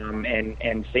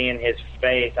 and seeing his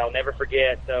face, I'll never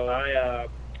forget. So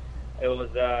it was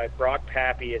Brock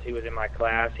Pappy, as he was in my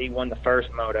class. He won the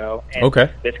first moto. And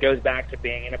okay. This goes back to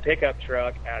being in a pickup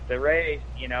truck at the race.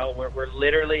 We're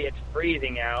literally, it's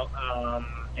freezing out,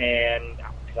 and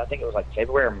I think it was like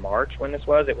February or March when this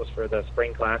was. It was for the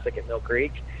Spring Classic at Mill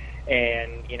Creek,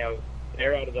 and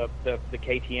they're out of the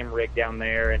KTM rig down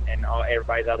there and all,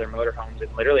 everybody's other motorhomes,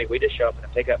 and literally we just show up in a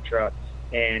pickup truck.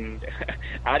 And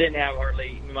I didn't have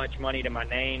hardly much money to my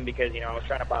name because, I was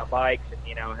trying to buy bikes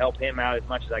and, help him out as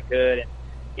much as I could.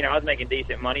 And, I was making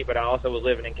decent money, but I also was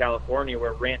living in California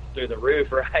where rent's through the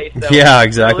roof, right? So yeah,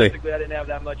 exactly. Realistically, I didn't have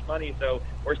that much money. So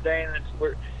we're staying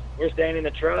in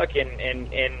the truck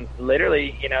and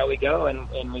literally, we go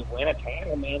and we win a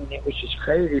title, man. And it was just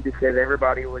crazy because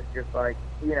everybody was just like,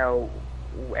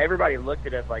 everybody looked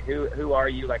at us like, who are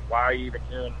you? Like, why are you even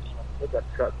doing pickup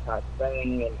truck type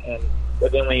thing?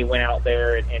 But then we went out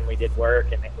there and we did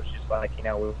work, and it was just like,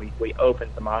 we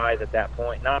opened some eyes at that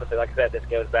point. And honestly, like I said, this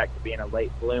goes back to being a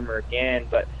late bloomer again,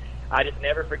 but I just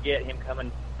never forget him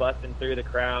coming, busting through the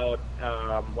crowd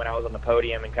when I was on the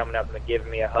podium and coming up and giving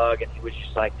me a hug, and he was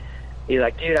just like, he's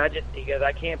like, dude, he goes,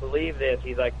 I can't believe this.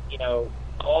 He's like,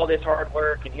 all this hard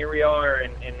work, and here we are,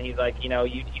 and he's like, you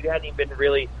hadn't even been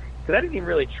really, because I didn't even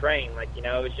really train, like, it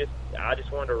was just, I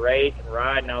just wanted to race and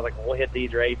ride, and I was like, well, we'll hit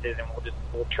these races, and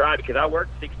we'll try, because I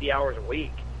worked 60 hours a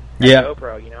week at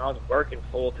GoPro, I was working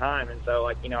full time, and so,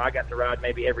 like, I got to ride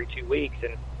maybe every 2 weeks,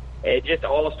 and it just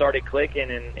all started clicking,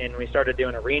 and we started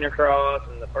doing arena cross,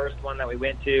 and the first one that we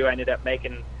went to, I ended up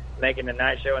making the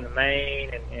night show in the main,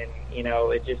 and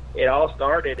it all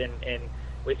started, and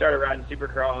we started riding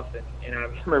Supercross, and I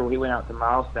remember we went out to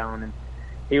Milestone, and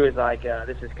he was like,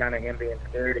 this is kind of him being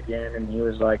scared again, and he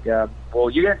was like, well,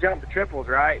 you're going to jump the triples,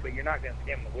 right? But you're not going to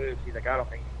skim the whoops. He's like, I don't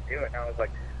think you can do it. And I was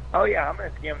like, oh, yeah, I'm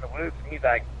going to skim the whoops. And he's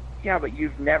like, yeah, but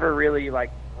you've never really,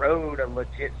 like, rode a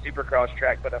legit Supercross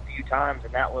track but a few times,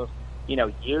 and that was,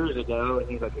 years ago. And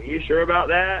he's like, are you sure about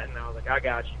that? And I was like, I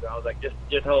got you. I was like,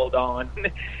 just hold on.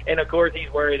 And, of course, he's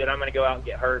worried that I'm going to go out and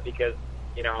get hurt because,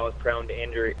 I was prone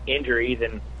to injuries.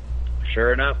 And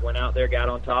sure enough, went out there, got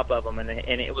on top of him, and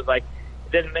it was like,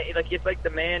 it's like the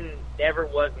man never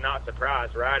was not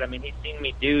surprised, right? I mean, he's seen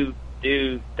me do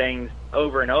things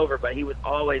over and over, but he was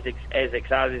always as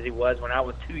excited as he was when I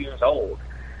was 2 years old.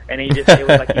 And it was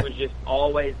like he was just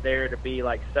always there to be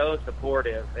like so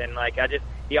supportive, and like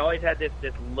he always had this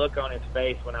look on his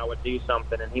face when I would do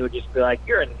something, and he would just be like,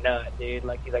 "You're a nut, dude!"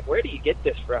 Like he's like, "Where do you get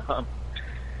this from?"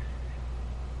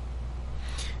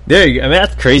 There you go. I mean,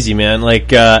 that's crazy, man.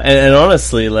 Like, and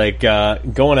honestly, like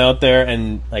going out there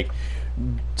and like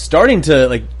starting to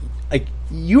like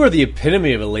you are the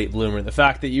epitome of a late bloomer. The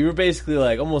fact that you were basically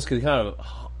like almost kind of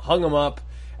hung him up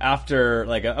after,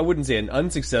 like, I wouldn't say an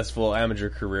unsuccessful amateur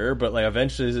career, but like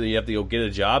eventually you have to go get a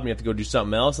job and you have to go do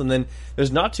something else. And then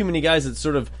there's not too many guys that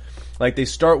sort of like they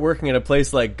start working at a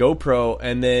place like GoPro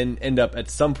and then end up at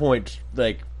some point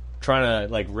like trying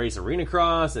to like race arena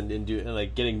cross and do and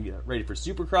like getting ready for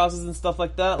supercrosses and stuff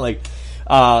like that. Like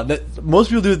that most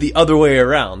people do it the other way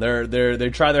around. They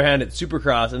try their hand at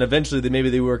supercross and eventually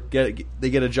they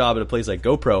get a job at a place like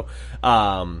GoPro.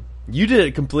 You did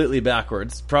it completely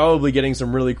backwards, probably getting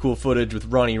some really cool footage with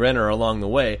Ronnie Renner along the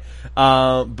way.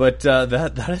 But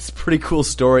that is a pretty cool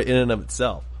story in and of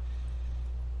itself.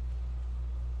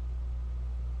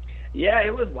 Yeah,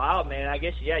 it was wild, man. I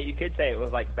guess, yeah, you could say it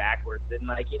was like backwards. And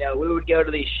like, you know, we would go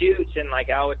to these shoots and like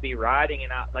I would be riding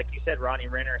and like you said, Ronnie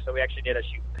Renner. So we actually did a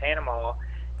shoot in Panama.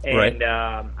 And right.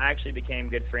 I actually became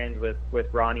good friends with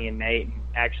Ronnie and Nate. And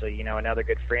actually, you know, another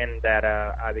good friend that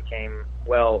I became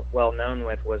well known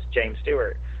with was James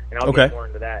Stewart. And I'll get more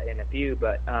into that in a few.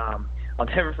 But I'll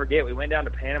never forget, we went down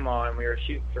to Panama and we were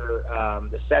shooting for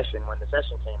the session when the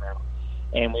session came out.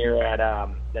 And we were at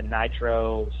the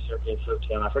Nitro Circus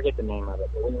Hotel. I forget the name of it,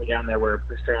 but we were down there where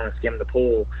we were trying to skim the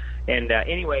pool. And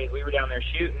anyways, we were down there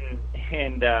shooting,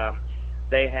 and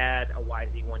they had a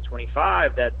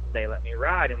YZ125 that they let me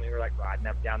ride, and we were like riding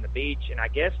up down the beach. And I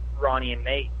guess Ronnie and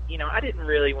Nate, you know, I didn't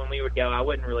really, when we would go, I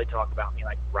wouldn't really talk about me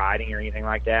like riding or anything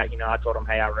like that. You know, I told them,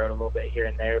 hey, I rode a little bit here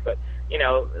and there, but you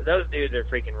know, those dudes are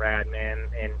freaking rad, man.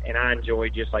 And I enjoy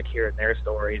just like hearing their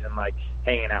stories and like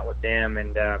hanging out with them.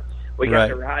 And we got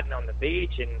to riding on the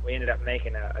beach, and we ended up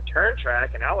making a turn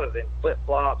track, and I was in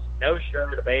flip-flops, no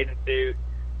shirt, a bathing suit,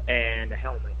 and a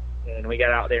helmet. And we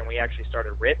got out there, and we actually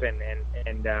started ripping,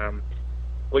 and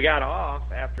we got off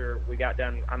after we got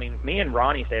done. I mean, me and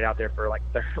Ronnie stayed out there for like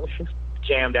we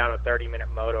jammed out a 30-minute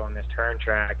moto on this turn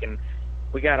track, and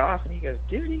we got off, and he goes,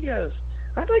 dude,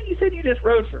 I thought you said you just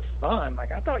rode for fun.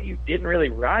 Like, I thought you didn't really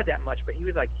ride that much. But he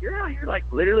was like, you're out here, like,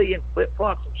 literally in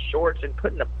flip-flops and shorts and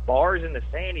putting the bars in the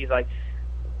sand. He's like,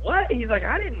 what? He's like,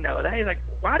 I didn't know that. He's like,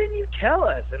 why didn't you tell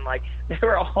us? And, like, they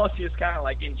were all just kind of,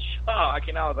 like, in shock.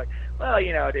 And I was like, well,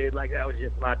 you know, dude, like, that was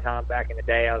just my time back in the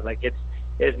day. I was like,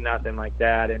 it's nothing like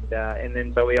that. And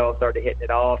then so we all started hitting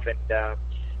it off. And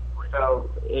so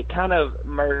it kind of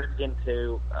merged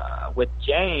into with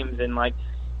James. And, like,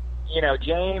 you know,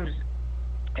 James –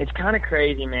 it's kind of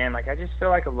crazy, man. Like, I just feel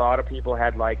like a lot of people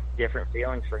had like different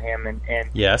feelings for him, and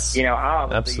yes, you know, I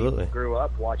obviously absolutely grew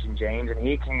up watching James, and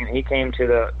he came to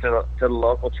the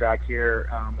local track here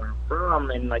where I'm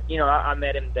from, and like, you know, I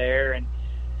met him there, and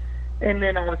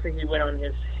then obviously he went on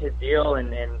his deal,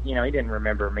 and you know, he didn't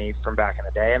remember me from back in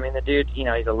the day. I mean, the dude, you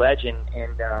know, he's a legend,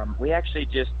 and we actually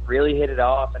just really hit it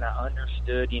off, and I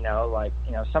understood, you know, like,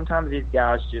 you know, sometimes these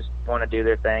guys just want to do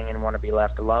their thing and want to be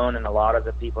left alone, and a lot of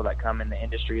the people that come in the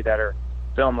industry that are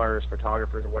filmers,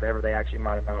 photographers, or whatever, they actually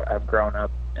might have grown up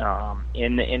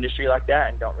in the industry like that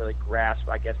and don't really grasp,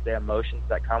 I guess, the emotions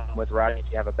that come with riding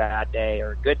if you have a bad day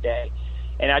or a good day.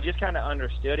 And I just kind of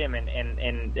understood him,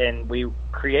 and we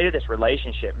created this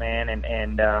relationship, man.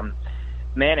 And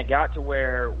man, it got to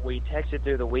where we texted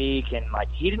through the week, and like,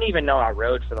 he didn't even know I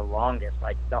rode for the longest.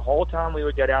 Like, the whole time we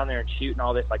would go down there and shoot and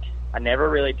all this, like, I never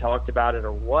really talked about it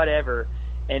or whatever.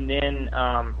 And then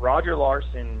Roger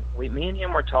Larson, me and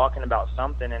him were talking about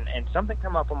something, and something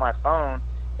come up on my phone,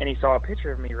 and he saw a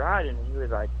picture of me riding, and he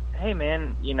was like, hey,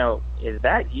 man, you know, is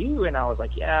that you? And I was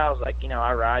like, yeah. I was like, you know,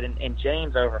 I ride. And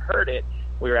James overheard it.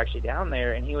 We were actually down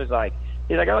there, and he's like,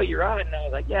 oh, you ride? And I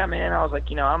was like, yeah, man. I was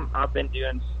like, you know, I've been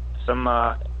doing some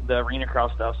the arena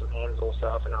cross stuff, some Hansel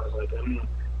stuff, and I was like, I'm gonna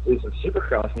do some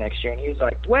supercross next year. And he was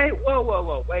like,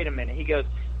 whoa, wait a minute. He goes,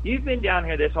 you've been down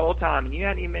here this whole time, and you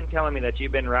hadn't even been telling me that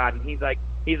you've been riding. He's like,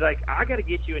 I got to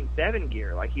get you in 7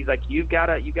 gear. Like, he's like, you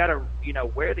gotta, you know,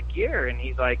 wear the gear. And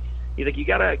he's like, you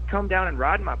gotta come down and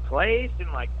ride in my place.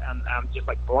 And like, I'm just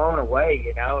like blown away,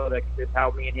 you know, like, this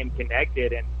how me and him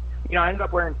connected. And you know, I ended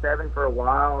up wearing 7 for a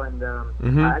while, and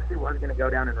I actually was going to go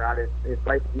down and ride his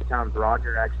place a few times.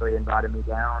 Roger actually invited me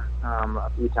down a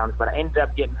few times, but I ended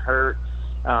up getting hurt.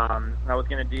 I was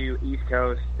going to do East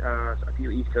Coast, a few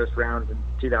East Coast rounds in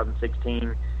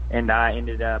 2016, and I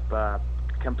ended up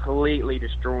completely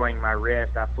destroying my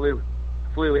wrist. I flew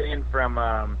in from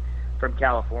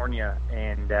California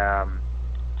and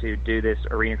to do this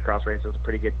arena cross race. It was a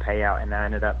pretty good payout, and I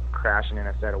ended up crashing in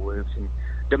a set of whoops and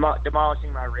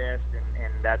demolishing my wrist,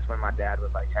 and that's when my dad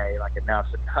was like, hey, like,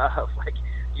 enough's enough. Like,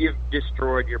 you've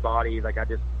destroyed your body. Like, I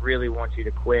just really want you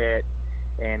to quit.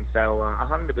 And so I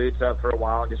hung the boots up for a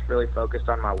while and just really focused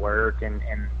on my work, and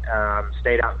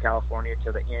stayed out in California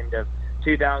till the end of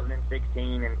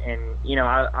 2016. And you know,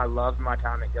 I loved my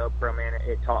time at GoPro, man.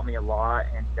 It taught me a lot.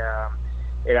 And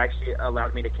it actually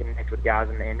allowed me to connect with guys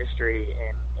in the industry,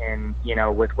 and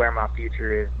with where my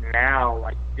future is now,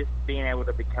 like just being able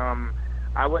to become,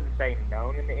 I wouldn't say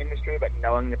known in the industry, but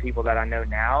knowing the people that I know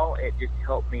now, it just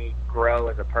helped me grow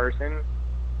as a person.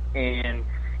 And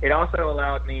it also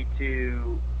allowed me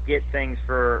to get things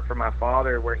for my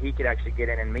father where he could actually get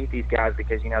in and meet these guys,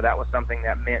 because, that was something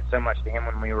that meant so much to him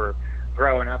when we were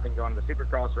growing up and going to the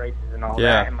Supercross races and all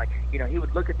that. And, he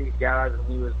would look at these guys and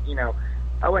he was,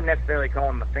 I wouldn't necessarily call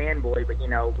him a fanboy, but,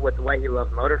 with the way he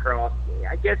loved motocross,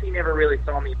 I guess he never really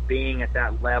saw me being at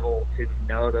that level to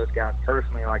know those guys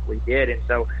personally like we did. And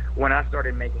so when I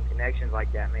started making connections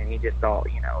like that, man, he just thought,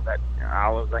 that I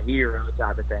was a hero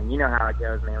type of thing. You know how it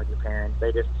goes, man, with your parents.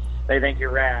 They think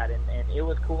you're rad. And it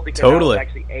was cool because I was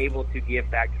actually able to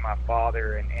give back to my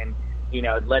father and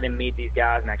let him meet these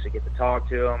guys and actually get to talk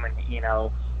to them.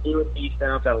 And, he would see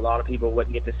stuff that a lot of people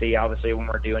wouldn't get to see, obviously, when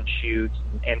we're doing shoots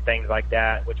and things like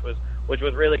that, which was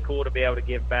really cool to be able to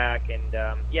give back. And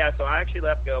so I actually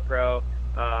left GoPro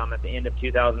at the end of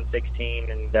 2016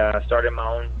 and started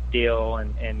my own deal.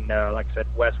 And like I said,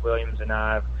 Wes Williams and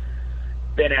I've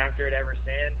been after it ever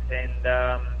since. And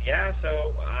so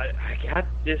I got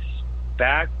this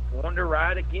back, wanting to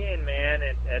ride again, man.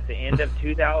 At the end of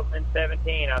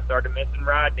 2017, I started missing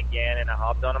riding again, and I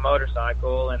hopped on a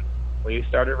motorcycle and we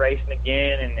started racing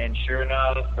again, and sure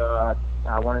enough, I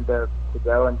wanted to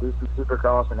go and do some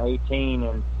Supercross in 18,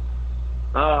 and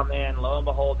oh man, lo and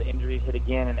behold, the injuries hit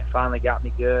again, and it finally got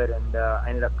me good, and I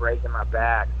ended up breaking my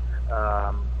back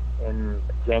in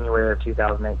January of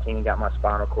 2018, and got my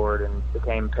spinal cord and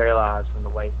became paralyzed from the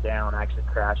waist down. I actually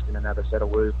crashed in another set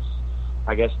of whoops.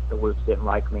 I guess the whoops didn't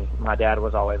like me. My dad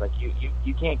was always like,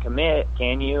 you can't commit,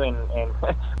 can you? And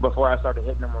before I started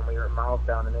hitting him when we were at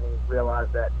Milestone, and then he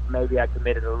realized that maybe I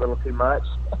committed a little too much.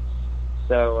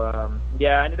 So, I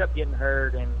ended up getting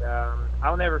hurt, and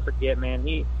I'll never forget, man,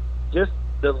 just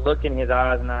the look in his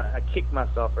eyes, and I kicked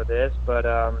myself for this, but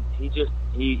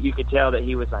you could tell that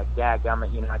he was like,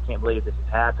 dadgummit, I can't believe this has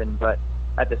happened, but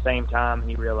at the same time,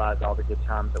 he realized all the good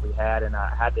times that we had, and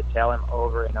I had to tell him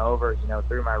over and over,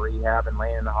 through my rehab and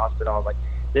laying in the hospital, I was like,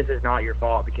 this is not your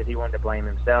fault, because he wanted to blame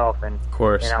himself. And of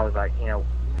course. And I was like, you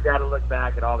got to look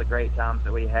back at all the great times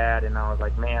that we had. And I was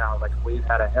like, we've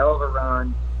had a hell of a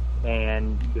run,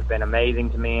 and you've been amazing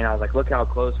to me. And I was like, look how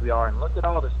close we are, and look at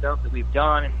all the stuff that we've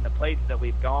done, and the places that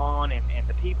we've gone, and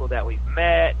the people that we've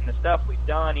met, and the stuff we've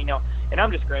done, And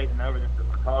I'm just grazing over this as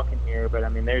we're talking here, but I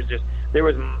mean, there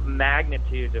was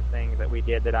magnitudes of things that we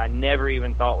did that I never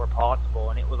even thought were possible.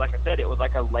 And it was, like I said, it was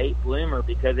like a late bloomer,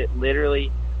 because it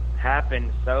literally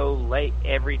happened so late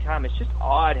every time. It's just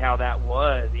odd how that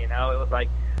was, It was like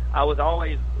I was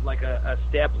always like a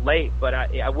step late, but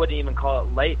I wouldn't even call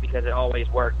it late because it always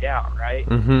worked out, right?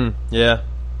 Mm-hmm. Yeah.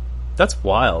 That's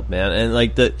wild, man. And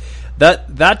like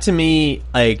that to me,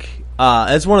 like,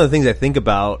 that's one of the things I think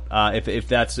about,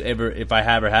 if I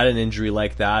ever had an injury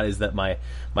like that, is that my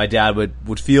dad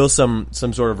would feel some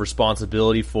sort of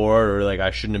responsibility for it, or like,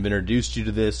 I shouldn't have introduced you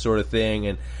to this sort of thing.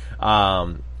 And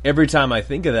every time I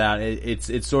think of that,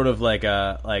 it's sort of like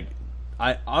I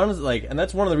honestly, like, and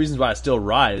that's one of the reasons why I still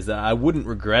ride, is that I wouldn't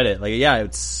regret it. Like, yeah, it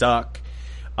would suck,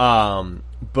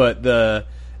 but the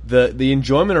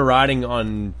enjoyment of riding a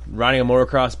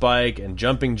motocross bike and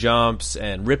jumping jumps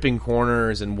and ripping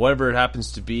corners and whatever it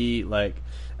happens to be, like,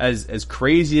 as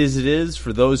crazy as it is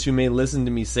for those who may listen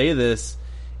to me say this,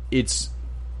 it's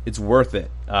worth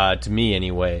it, to me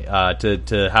anyway,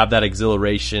 to have that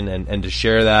exhilaration and to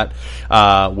share that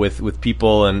with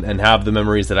people and have the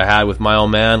memories that I had with my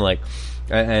old man, like,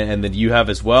 and that you have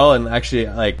as well. And actually,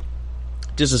 like,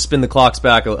 just to spin the clocks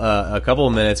back a couple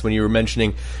of minutes, when you were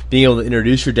mentioning being able to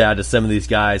introduce your dad to some of these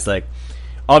guys, like,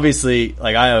 obviously,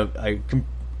 like, I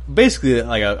basically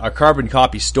like a carbon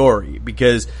copy story,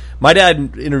 because my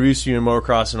dad introduced me to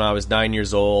motocross when I was 9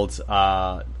 years old.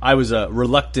 I was a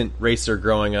reluctant racer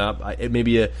growing up.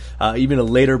 Maybe even a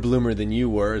later bloomer than you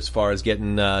were, as far as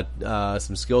getting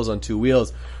some skills on two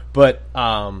wheels. But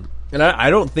and I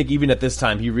don't think even at this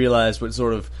time he realized what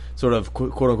sort of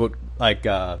quote unquote like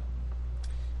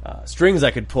strings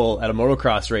I could pull at a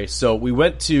motocross race. So we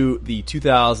went to the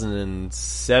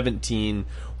 2017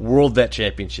 World Vet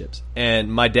Championships, and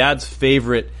my dad's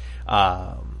favorite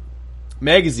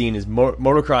magazine is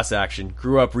Motocross Action.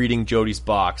 Grew up reading Jody's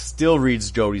Box, still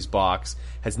reads Jody's Box,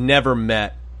 has never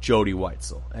met Jody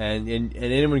Weitzel. And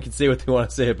anyone can say what they want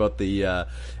to say about the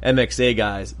MXA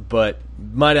guys, but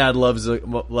my dad loves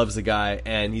the guy,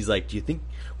 and he's like, do you think,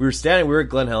 we were at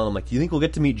Glen Helen, I'm like, do you think we'll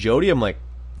get to meet Jody? I'm like,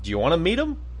 do you want to meet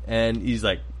him? And he's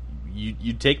like,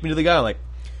 you take me to the guy? I'm like,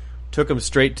 took him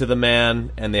straight to the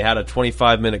man, and they had a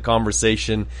 25-minute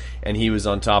conversation, and he was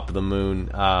on top of the moon.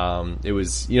 It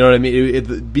was, you know what I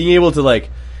mean? Being able to, like,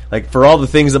 for all the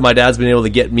things that my dad's been able to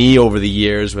get me over the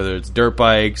years, whether it's dirt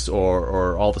bikes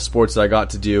or all the sports that I got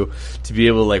to do, to be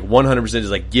able to, like, 100%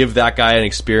 just, like, give that guy an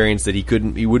experience that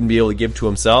he wouldn't be able to give to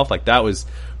himself, like, that was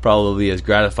probably as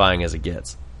gratifying as it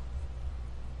gets.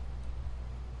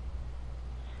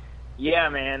 Yeah,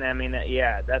 man. I mean,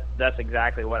 yeah, that's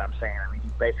exactly what I'm saying. I mean, you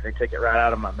basically took it right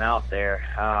out of my mouth there.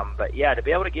 But yeah, to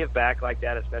be able to give back like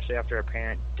that, especially after a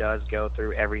parent does go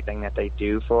through everything that they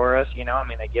do for us, you know, I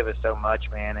mean, they give us so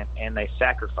much, man, and they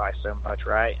sacrifice so much,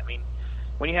 right? I mean,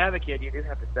 when you have a kid, you do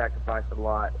have to sacrifice a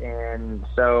lot. And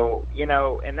so, you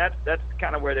know, and that's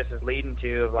kind of where this is leading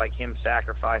to, of like him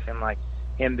sacrificing, like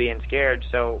him being scared.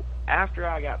 So after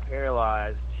I got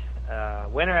paralyzed,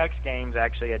 Winter X Games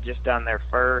actually had just done their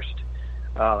first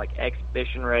like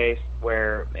exhibition race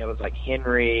where it was like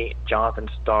Henry, Jonathan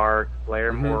Stark,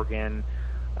 Blair Morgan,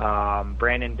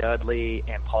 Brandon Dudley,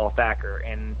 and Paul Thacker.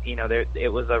 And, you know, it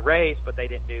was a race, but they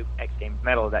didn't do X Games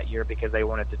medal that year because they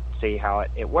wanted to see how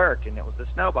it worked. And it was the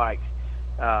snow bikes,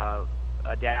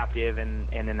 adaptive, and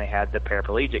then they had the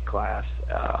paraplegic class.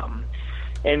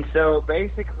 And so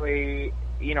basically,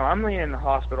 you know, I'm laying in the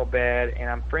hospital bed, and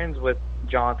I'm friends with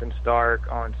Jonathan Stark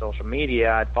on social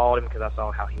media. I'd followed him because I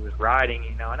saw how he was riding,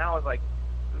 you know, and I was like,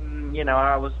 you know,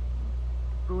 I was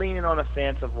leaning on the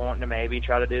fence of wanting to maybe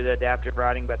try to do the adaptive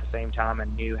riding, but at the same time I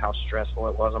knew how stressful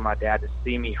it was on my dad to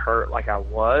see me hurt like I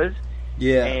was.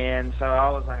 Yeah. And so I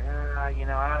was like, you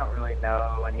know, I don't really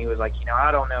know. And he was like, you know,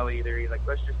 I don't know either. He's like,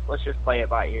 let's just play it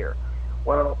by ear.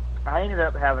 Well, I ended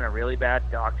up having a really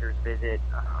bad doctor's visit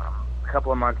a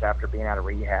couple of months after being out of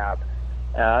rehab.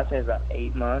 I'd say it was about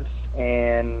 8 months,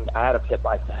 and I had a pit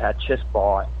bike that I had just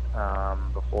bought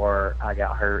before I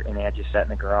got hurt, and it had just sat in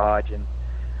the garage. And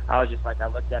I was just like, I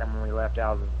looked at him when we left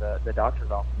out of the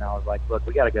doctor's office, and I was like, look,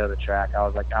 we got to go to the track. I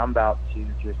was like, I'm about to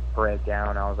just break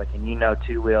down. I was like, and you know,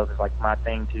 two wheels is like my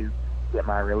thing to get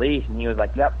my release. And he was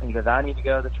like, yep. And he goes, I need to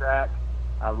go to the track.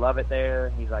 I love it there.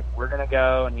 He's like, we're going to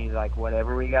go. And he's like,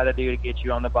 whatever we got to do to get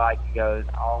you on the bike. He goes,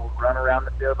 I'll run around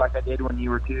the field like I did when you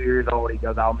were 2 years old. He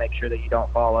goes, I'll make sure that you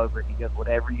don't fall over. He goes,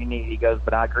 whatever you need. He goes,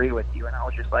 but I agree with you. And I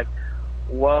was just like,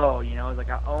 whoa, you know, it was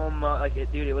like,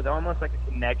 it was almost like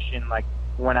a connection, like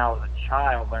when I was a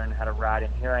child learning how to ride.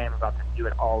 And here I am about to do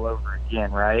it all over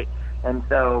again, right? And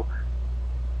so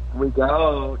we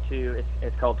go to,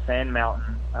 it's called Sand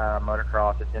Mountain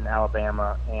Motocross. It's in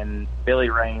Alabama, and Billy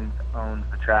Raines owns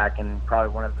the track, and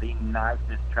probably one of the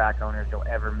nicest track owners you'll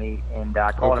ever meet. And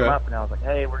I called him up, and I was like,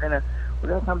 hey, we're gonna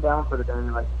come down for the day,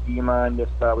 like, do you mind if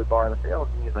we borrow the field?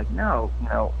 And he's like, no, you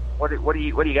know, what do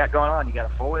you got going on? You got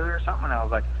a four-wheeler or something? And I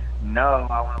was like, no,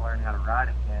 I want to learn how to ride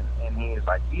again. And he was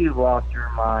like, you've lost your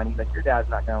mind. He's like, your dad's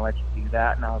not going to let you do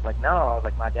that. And I was like, no. I was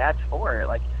like, my dad's for it.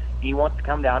 Like, he wants to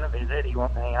come down and visit. He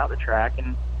wants to hang out the track,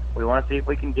 and we want to see if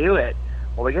we can do it.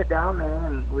 Well, we get down there,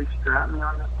 and we strap me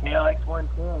on this KLX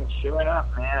 110, and sure enough,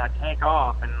 man, I take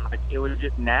off, and like it was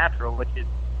just natural, which is,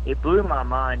 it blew my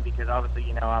mind because obviously,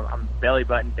 you know, I'm belly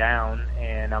button down,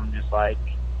 and I'm just like,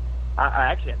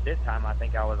 I actually at this time I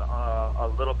think I was a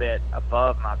little bit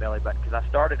above my belly button because I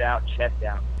started out chest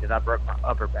down because I broke my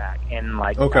upper back, and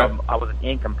like I was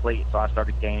incomplete, so I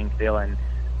started gaining feeling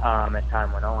as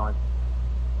time went on.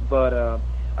 But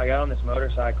I got on this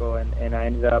motorcycle, and I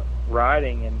ended up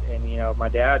riding, and you know, my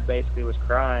dad basically was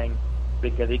crying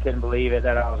because he couldn't believe it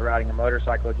that I was riding a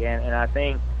motorcycle again. And I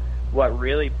think what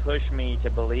really pushed me to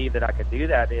believe that I could do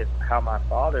that is how my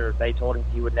father, they told him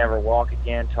he would never walk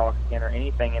again, talk again, or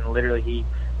anything, and literally he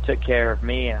took care of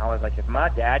me. And I was like, if my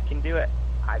dad can do it,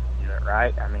 I can do it,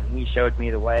 right? I mean, he showed me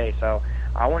the way. So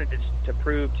I wanted to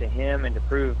prove to him and to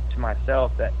prove to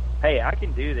myself that, hey, I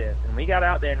can do this. And we got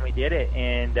out there and we did it.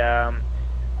 And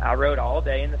I rode all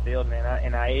day in the field, man.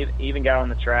 And I even got on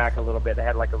the track a little bit. They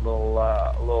had like a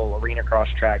little arena cross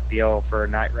track deal for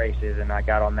night races, and I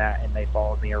got on that, and they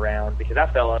followed me around because I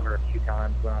fell over a few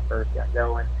times when I first got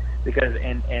going. Because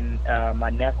my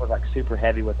neck was like super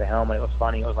heavy with the helmet. It was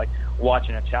funny. It was like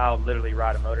watching a child literally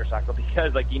ride a motorcycle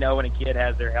because, like, you know, when a kid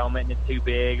has their helmet and it's too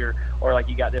big, or like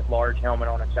you got this large helmet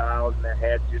on a child and their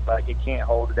head's just like it can't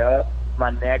hold it up. My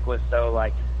neck was so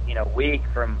like, you know, weak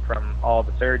from all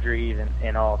the surgeries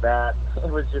and all that. It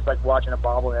was just like watching a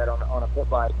bobblehead on a foot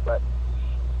bike. But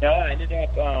no, I ended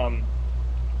up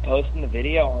posting the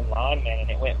video online, man,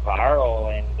 and it went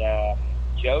viral. And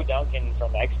Joe Duncan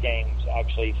from X Games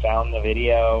actually found the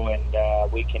video,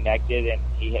 and we connected, and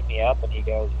he hit me up, and he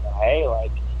goes, hey,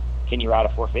 like, can you ride a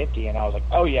 450? And I was like,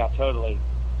 oh, yeah, totally.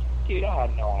 dude, I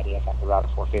had no idea if I could ride a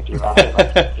 450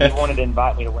 ride. Like, he wanted to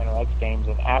invite me to Winter X Games,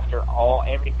 and after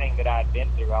everything that I had been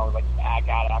through, I was like, I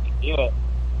got it, I can do it.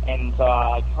 And so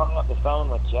I hung up the phone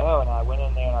with Joe, and I went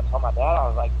in there and I told my dad, I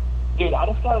was like, dude, I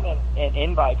just got an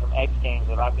invite from X Games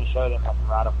that I can show them I can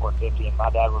ride a 450. And my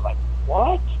dad was like,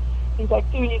 what? He's like,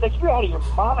 dude, you're out of your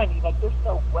mind. He's like, there's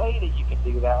no way that you can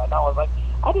do that. And I was like,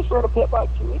 I just rode a pit bike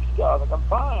 2 weeks ago. I was like, I'm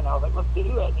fine. I was like, let's do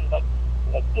it. And he's like,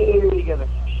 dude, he goes, are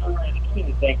you sure? And he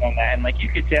didn't think on that. And like, you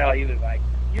could tell he was like,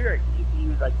 he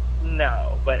was like,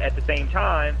 no. But at the same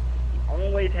time, he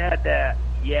always had that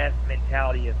yes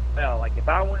mentality as well. Like, if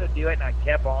I wanted to do it and I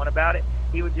kept on about it,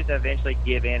 he would just eventually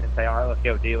give in and say, all right, let's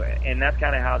go do it. And that's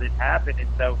kind of how this happened. And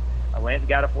so I went and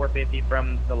got a 450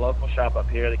 from the local shop up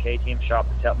here, the KTM shop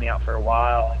that's helped me out for a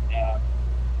while. And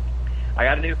I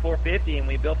got a new 450, and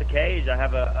we built a cage. I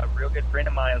have a real good friend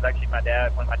of mine. It was actually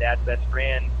one of my dad's best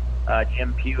friends,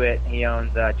 Jim Pewitt. He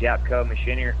owns Japco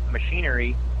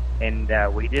Machinery. And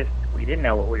we didn't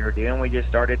know what we were doing. We just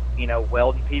started,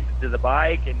 welding pieces to the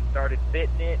bike and started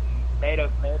fitting it and made a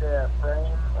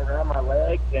frame around my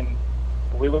legs. And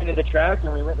we went to the track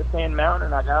and we went to Sand Mountain,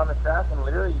 and I got on the track, and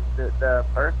literally the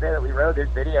first day that we rode, there's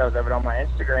videos of it on my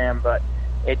Instagram, but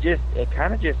it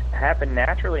kind of just happened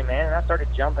naturally, man. And I started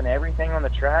jumping everything on the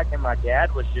track, and my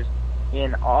dad was just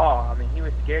in awe. I mean, he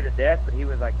was scared to death, but he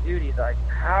was like, dude, he's like,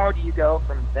 how do you go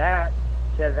from that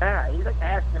to that? He's like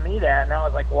asking me that, and I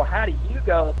was like, well, how do you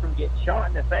go from getting shot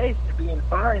in the face to being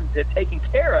fine to taking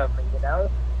care of me,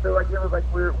 So like, it was like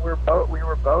we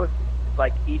were both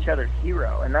like each other's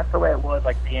hero, and that's the way it was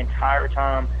like the entire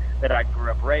time that I grew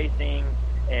up racing,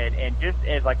 and just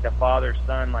as like the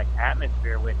father-son like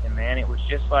atmosphere with him, man. It was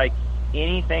just like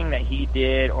anything that he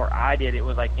did or I did, it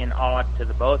was like in awe to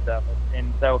the both of us.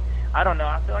 And so I don't know,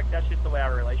 I feel like that's just the way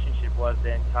our relationship was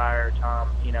the entire time,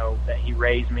 that he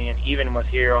raised me and even was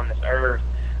here on this earth.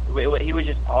 He was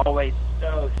just always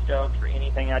so stoked for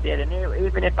anything I did. And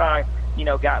even if I,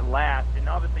 got last, and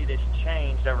obviously this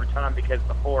changed over time, because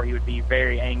before he would be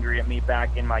very angry at me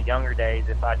back in my younger days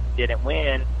if I didn't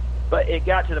win. But it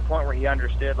got to the point where he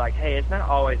understood, like, hey, it's not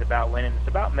always about winning. It's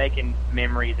about making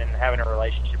memories and having a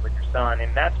relationship with your son.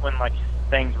 And that's when, like,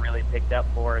 things really picked up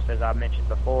for us, as I mentioned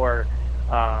before,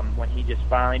 when he just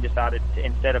finally decided to,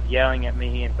 instead of yelling at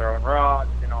me and throwing rocks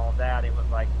and all of that, it was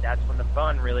like that's when the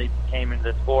fun really came into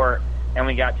the sport, and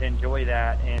we got to enjoy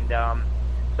that. And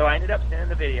so I ended up sending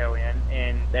the video in,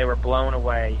 and they were blown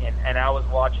away. And I was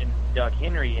watching Doug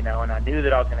Henry, and I knew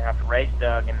that I was going to have to race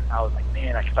Doug, and I was like,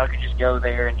 man, if I could just go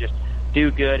there and just do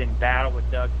good and battle with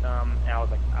Doug some, and I was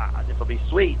like, this will be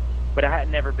sweet. But I had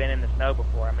never been in the snow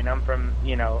before. I mean, I'm from,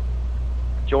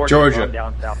 Georgia.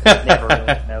 Down south. It never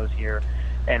really snows here.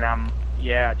 And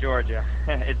Georgia.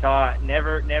 It's hot.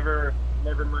 Never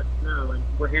much snow.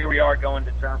 And here we are going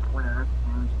to try for winter.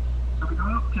 So we go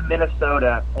up to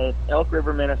Minnesota. It's Elk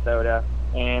River, Minnesota.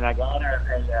 And I got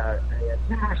a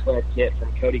timber sled kit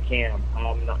from Cody Cam.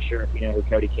 I'm not sure if you know who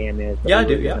Cody Cam is. But yeah, I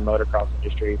do. He was in the motocross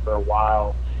industry for a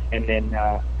while, and then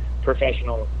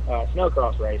professional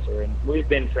snowcross racer. And we've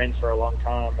been friends for a long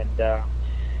time. And I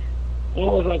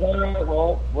was like, all right,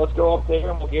 well, let's go up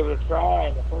there and we'll give it a try.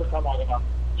 And the first time I got off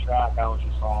the track, I was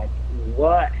just like,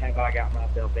 what have I got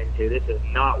myself into? This is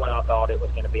not what I thought it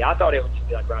was going to be. I thought it would just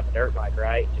be like riding a dirt bike,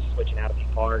 right? Just switching out a few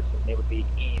parts, and it would be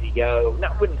easy go.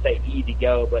 I wouldn't say easy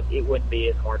go, but it wouldn't be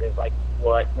as hard as like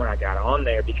when I got on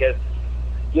there, because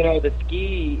the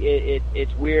ski,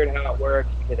 it's weird how it works,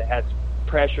 because it has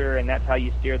pressure, and that's how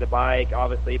you steer the bike,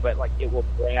 obviously. But like, it will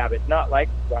grab. It's not like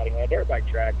riding on a dirt bike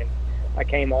track. And I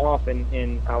came off,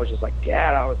 and I was just like,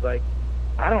 Dad, I was like,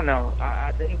 I don't know.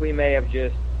 I think we may have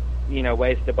just,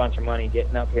 wasted a bunch of money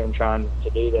getting up here and trying to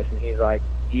do this. And he's like,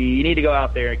 you need to go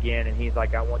out there again. And he's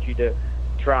like, I want you to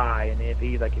try. And if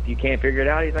you can't figure it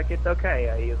out, he's like, it's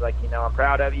okay. He was like, I'm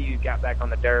proud of you. You got back on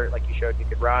the dirt, like you showed you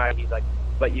could ride. He's like,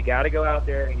 but you got to go out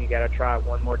there and you got to try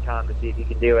one more time to see if you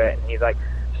can do it. And he's like,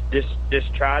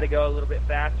 just try to go a little bit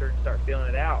faster and start feeling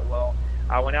it out. Well,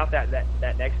 I went out that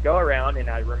next go around, and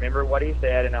I remember what he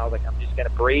said, and I was like, I'm just going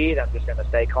to breathe. I'm just going to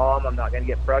stay calm. I'm not going to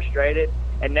get frustrated.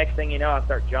 And next thing you know, I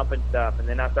start jumping stuff, and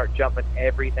then I start jumping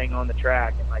everything on the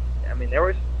track. And there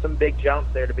was some big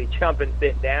jumps there to be jumping,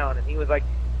 sitting down. And he was like,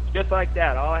 just like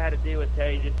that. All I had to do was tell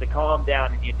you just to calm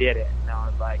down, and you did it. And I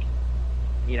was like,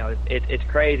 it's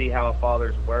crazy how a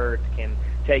father's words can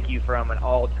take you from an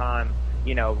all-time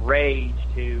rage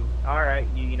to, all right,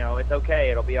 it's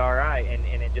okay, it'll be all right. And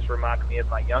it just reminded me of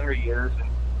my younger years.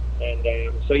 And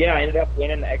so, yeah, I ended up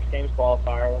winning the X Games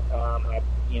qualifier.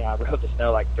 I rode the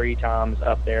snow like 3 times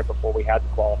up there before we had the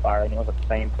qualifier, and it was at the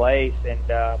same place. And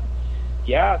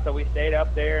yeah, so we stayed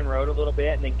up there and rode a little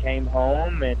bit, and then came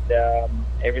home, and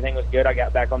everything was good. I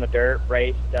got back on the dirt,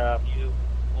 raced a few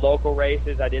local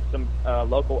races. I did some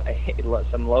local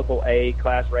A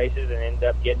class races, and ended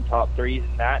up getting top threes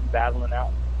in that, and battling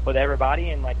out with everybody.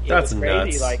 And like, it was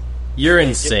crazy. Nuts. Like, you're it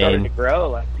just started insane. to grow.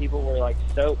 Like, people were like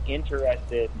so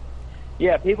interested.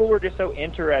 Yeah, people were just so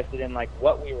interested in like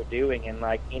what we were doing, and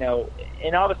like, you know,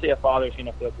 and obviously a father's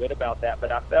gonna feel good about that.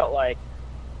 But I felt like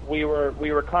we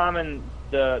were climbing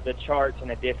the charts in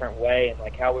a different way, and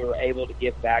like how we were able to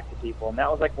give back to people. And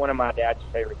that was like one of my dad's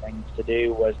favorite things to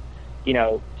do, was, you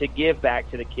know, to give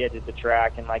back to the kids at the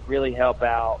track and like really help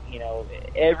out. You know,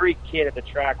 every kid at the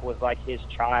track was like his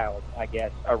child, I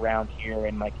guess, around here.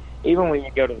 And like, even when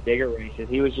you go to the bigger races,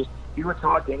 he was just, you would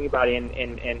talk to anybody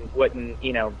and wouldn't,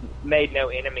 you know, made no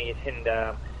enemies.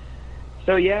 And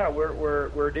so yeah,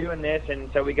 we're doing this, and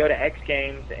so we go to X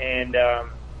Games, and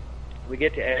we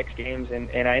get to X Games, and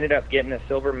I ended up getting a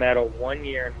silver medal 1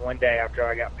 year and 1 day after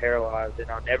I got paralyzed. And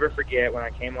I'll never forget, when I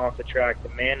came off the track, the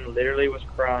man literally was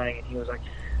crying, and he was like,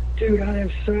 dude, I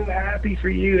am so happy for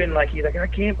you. And like, he's like, I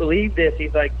can't believe this.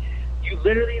 He's like, you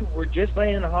literally were just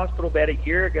laying in the hospital bed a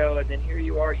year ago, and then here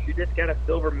you are, you just got a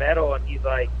silver medal. And he's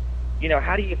like, you know,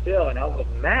 how do you feel? And I was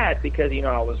mad because, you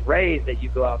know, I was raised that you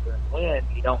go out there and win.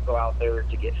 You don't go out there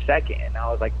to get second. And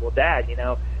I was like, well, Dad, you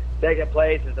know, second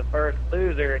place is the first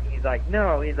loser. And he's like,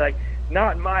 no, he's like,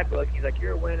 not in my book. He's like,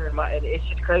 you're a winner in my. And it's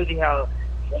just crazy how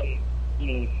from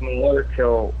being smaller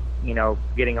till, you know,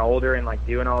 getting older and like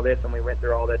doing all this, and we went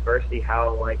through all the adversity,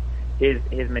 how like his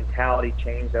mentality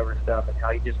changed over stuff, and how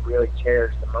he just really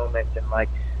cherished the moments. And like,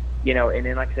 you know, and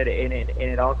then like I said, and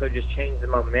it also just changed the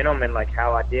momentum, and like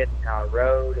how I did and how I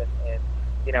rode, and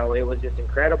you know, it was just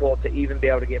incredible to even be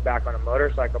able to get back on a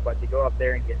motorcycle, but to go up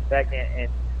there and get second. And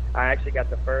I actually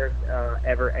got the first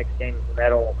ever X Games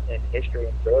medal in history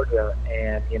in Georgia.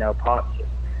 And, you know, Pops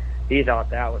he thought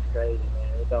that was crazy,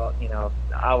 man. He thought, you know,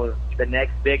 I was the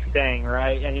next big thing,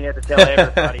 right? And he had to tell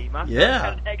everybody, my son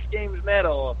got an X Games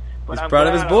medal. But He's I'm proud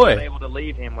glad of his boy. I was able to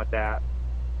leave him with that.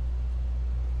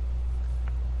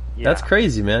 Yeah. That's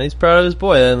crazy, man. He's proud of his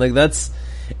boy, and like that's,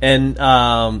 and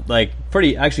like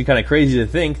pretty actually kind of crazy to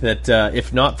think that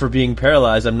if not for being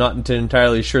paralyzed, I'm not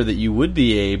entirely sure that you would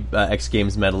be a X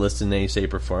Games medalist in any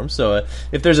shape or form. So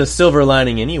if there's a silver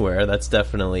lining anywhere, that's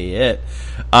definitely it.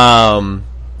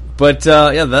 But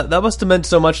yeah, that must have meant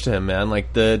so much to him, man.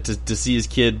 Like to see his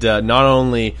kid not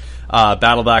only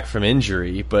battle back from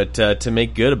injury, but to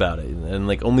make good about it, and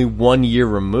like only 1 year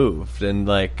removed, and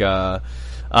like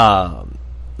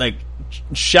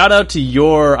shout out to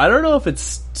your, I don't know if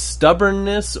it's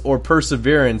stubbornness or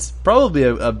perseverance, probably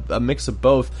a mix of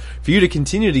both, for you to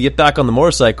continue to get back on the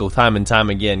motorcycle time and time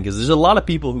again, because there's a lot of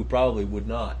people who probably would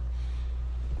not.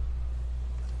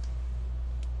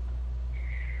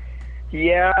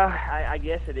 Yeah, I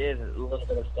guess it is a little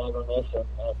bit of stubbornness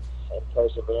and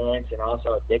perseverance, and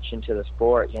also addiction to the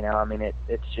sport. You know, I mean,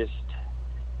 it's just,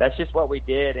 that's just what we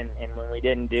did, and when we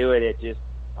didn't do it, it just,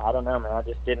 I don't know, man, I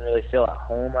just didn't really feel at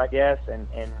home, I guess. And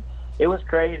it was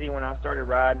crazy when I started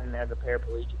riding as a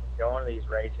paraplegic and going to these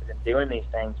races and doing these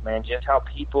things, man, just how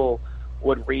people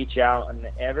would reach out, and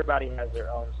everybody has their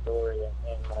own story,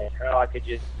 and like how I could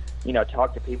just, you know,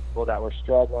 talk to people that were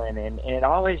struggling, and it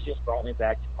always just brought me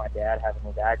back to my dad having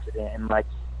his accident. And like,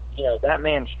 you know, that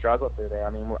man struggled through there. I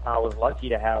mean, I was lucky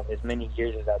to have as many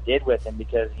years as I did with him,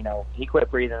 because, you know, he quit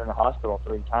breathing in the hospital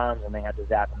 3 times, and they had to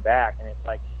zap him back. And it's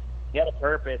like, he had a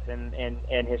purpose, and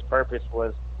his purpose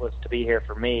was to be here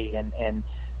for me. And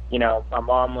you know, my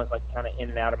mom was like kind of in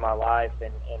and out of my life,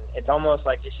 and it's almost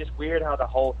like, it's just weird how the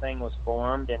whole thing was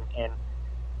formed, and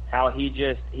how he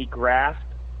grasped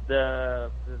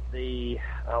the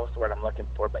what's the word I'm looking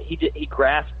for, but he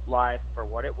grasped life for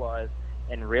what it was,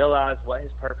 and realized what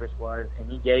his purpose was, and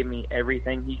he gave me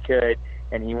everything he could,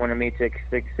 and he wanted me to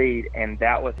succeed, and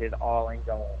that was his all-in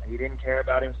goal. He didn't care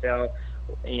about himself.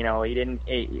 You know,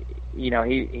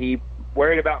 he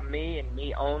worried about me and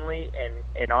me only,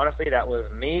 and honestly, that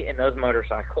was me and those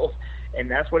motorcycles,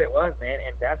 and that's what it was, man,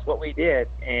 and that's what we did,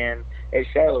 and it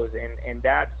shows, and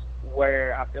that's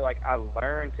where I feel like I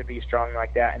learned to be strong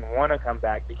like that and want to come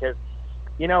back, because,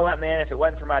 you know what, man, if it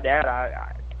wasn't for my dad,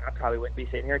 I probably wouldn't be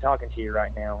sitting here talking to you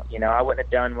right now. You know, I wouldn't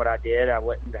have done what I did. I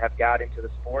wouldn't have got into the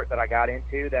sport that I got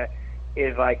into, that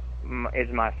is like, is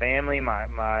my family, it's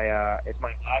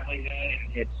my livelihood,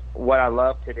 it's what I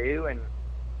love to do, and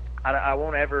I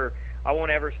won't ever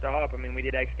stop. I mean, we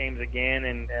did X Games again,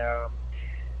 and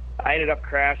I ended up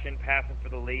crashing, passing for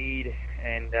the lead,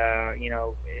 and you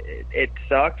know, it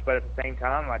sucked, but at the same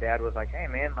time, my dad was like, "Hey,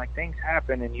 man, like, things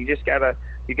happen, and you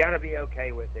gotta be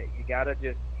okay with it. You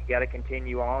gotta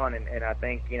continue on." And I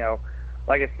think, you know,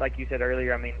 like you said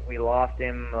earlier, I mean, we lost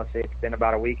him. Let's say it's been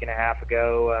about a week and a half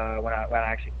ago when I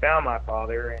actually found my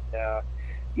father. And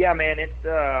yeah, man, it's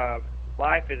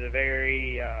life is a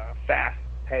very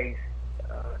fast-paced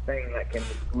thing that can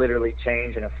literally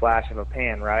change in a flash of a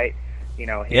pan, right? You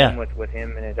know, him with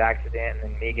him and his accident,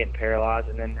 and then me getting paralyzed,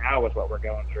 and then now with what we're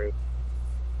going through.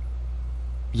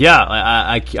 Yeah,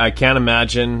 I can't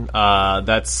imagine.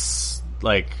 That's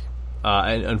like,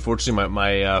 and unfortunately,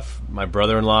 my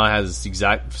brother-in-law has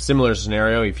exact similar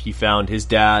scenario. If he found his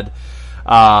dad,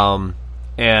 and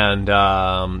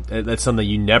that's something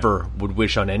you never would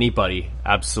wish on anybody.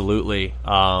 Absolutely.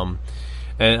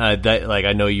 And that, like,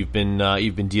 I know you've been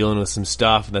dealing with some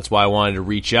stuff, and that's why I wanted to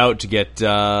reach out to get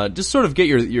just sort of get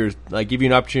your like, give you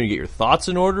an opportunity to get your thoughts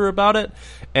in order about it,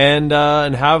 and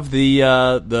have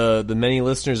the many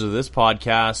listeners of this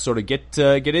podcast sort of get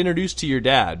introduced to your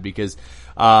dad, because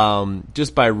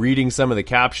just by reading some of the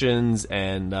captions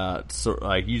and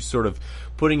like you sort of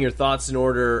putting your thoughts in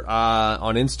order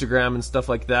on Instagram and stuff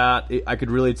like that, I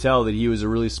could really tell that he was a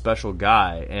really special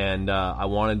guy, and I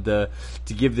wanted to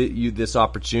give you this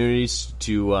opportunity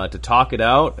to talk it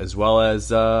out, as well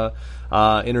as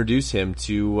introduce him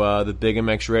to the Big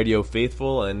MX Radio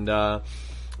faithful. And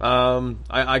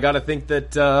I got to think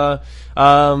that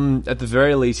at the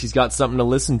very least he's got something to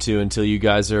listen to until you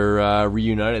guys are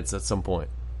reunited at some point.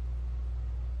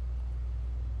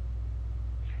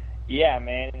 Yeah,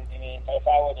 man. I mean, if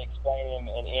I would explain him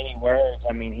in any words,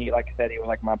 I mean, he, like I said, he was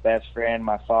like my best friend,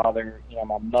 my father, you know,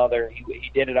 my mother. He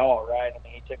did it all, right? I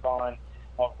mean, he took on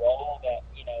a role that,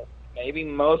 you know, maybe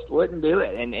most wouldn't do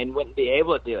it and wouldn't be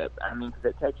able to do it. I mean,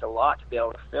 because it takes a lot to be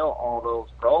able to fill all those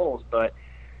roles. But,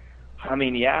 I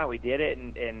mean, yeah, we did it,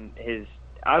 and his,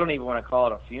 I don't even want to call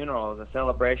it a funeral. It was a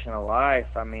celebration of life.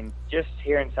 I mean, just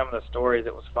hearing some of the stories,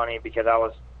 it was funny because I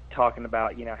was talking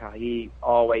about, you know, how he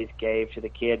always gave to the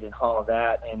kids and all of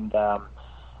that, and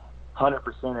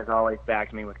 100% has always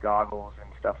backed me with goggles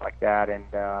and stuff like that. And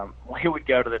we would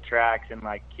go to the tracks, and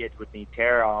like kids would need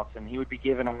tear-offs, and he would be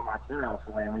giving them my tear-offs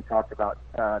away. And we talked about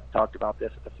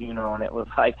this at the funeral, and it was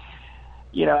like,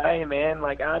 you know, hey man,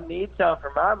 like I need some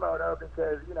for my moto,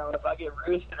 because, you know, if I get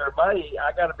roosted or muddy,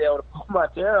 I got to be able to pull my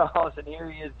tear-offs, and here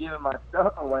he is giving my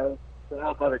stuff away to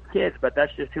help other kids. But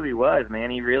that's just who he was,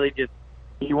 man. He really just,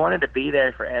 he wanted to be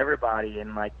there for everybody.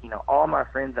 And, like, you know, all my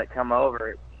friends that come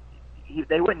over,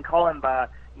 they wouldn't call him by,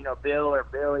 you know, Bill or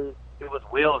Billy. It was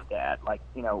Will's dad. Like,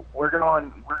 you know, we're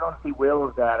going to see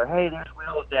Will's dad, or hey, there's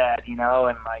Will's dad, you know.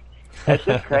 And like, that's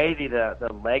just crazy, the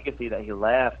legacy that he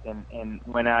left. And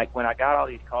when I got all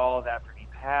these calls after he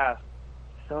passed,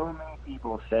 so many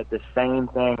people said the same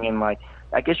thing. And like,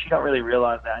 I guess you don't really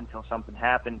realize that until something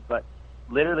happens, but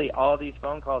literally all these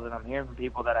phone calls that I'm hearing from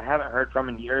people that I haven't heard from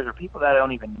in years, or people that I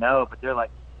don't even know, but they're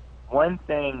like, one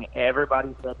thing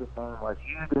everybody said the same was,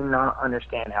 you do not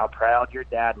understand how proud your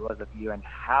dad was of you, and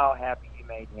how happy you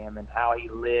made him, and how he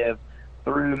lived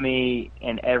through me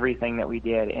and everything that we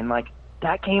did. And like,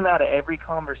 that came out of every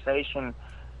conversation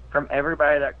from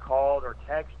everybody that called or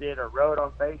texted or wrote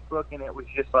on Facebook. And it was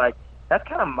just like, that's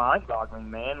kind of mind-boggling,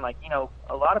 man. Like, you know,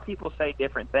 a lot of people say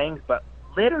different things, but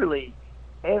literally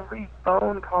every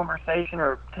phone conversation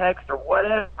or text or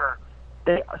whatever,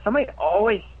 somebody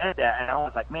always said that. And I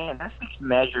was like, man, that speaks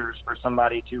measures for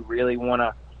somebody to really want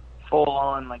to full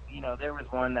on, like, you know, there was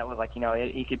one that was like, you know,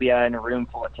 he could be in a room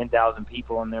full of 10,000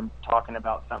 people and them talking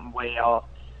about something way out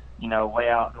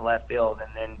in left field.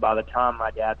 And then by the time my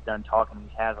dad's done talking,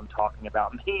 he has them talking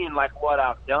about me and like what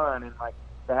I've done. And like,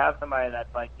 to have somebody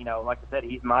that's like, you know, like I said,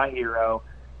 he's my hero,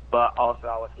 but also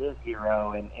I was his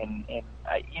hero. And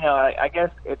you know, I guess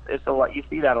it's a lot. You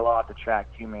see that a lot at the track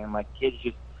too, man. Like, kids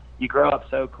just, you grow up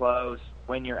so close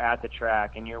when you're at the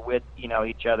track, and you're with, you know,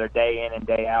 each other day in and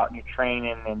day out, and you're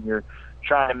training and you're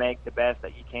trying to make the best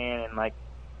that you can. And like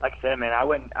I said, man, I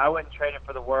wouldn't trade it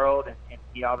for the world. And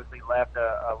he obviously left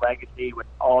a legacy with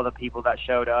all the people that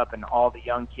showed up and all the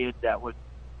young kids that would,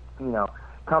 you know,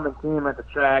 come and see him at the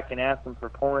track and ask him for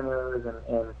pointers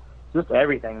and just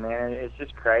everything, man. It's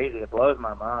just crazy. It blows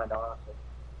my mind, honestly.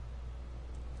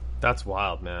 That's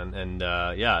wild, man. And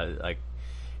yeah, like,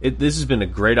 this has been a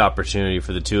great opportunity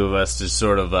for the two of us to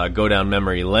sort of go down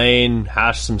memory lane,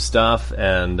 hash some stuff,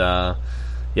 and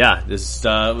yeah, this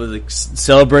was like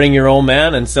celebrating your old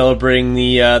man and celebrating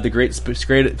the great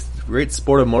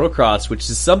sport of motocross, which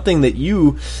is something that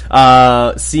you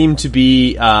seem to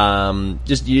be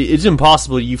just, it's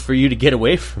impossible for you to get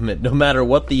away from it, no matter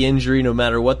what the injury, no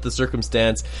matter what the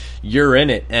circumstance, you're in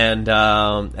it. And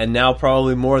now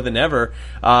probably more than ever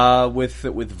with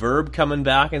Verb coming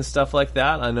back and stuff like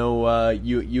that. I know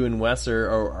you and Wes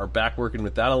are back working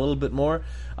with that a little bit more.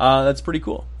 That's pretty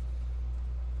cool.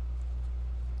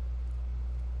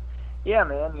 Yeah,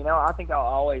 man. I think I'll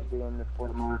always be in the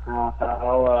sport of motocross.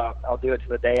 I'll do it to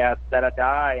the day that I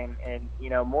die, and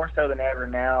more so than ever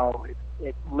now.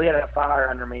 It lit a fire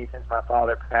under me since my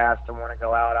father passed to want to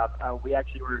go out. We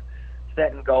actually were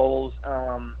setting goals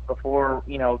before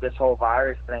this whole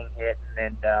virus thing hit,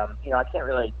 and I can't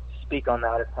really speak on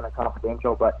that. It's kind of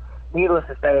confidential, but needless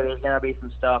to say, there's going to be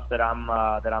some stuff that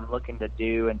I'm looking to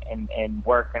do and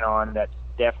working on that's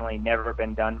definitely never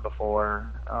been done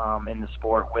before in the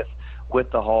sport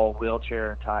with the whole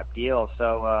wheelchair type deal.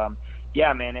 So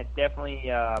yeah, man, it's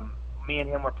definitely me and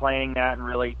him were planning that and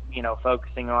really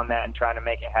focusing on that and trying to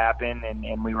make it happen,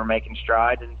 and we were making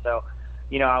strides. And so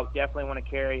I definitely want to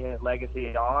carry his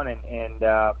legacy on and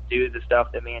do the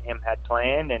stuff that me and him had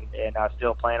planned, and I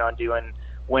still plan on doing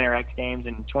Winter X Games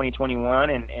in 2021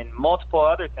 and multiple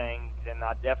other things. And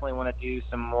I definitely want to do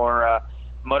some more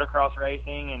motocross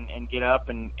racing and get up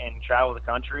and travel the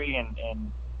country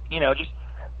and just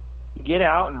get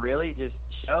out and really just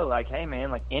show, like, hey,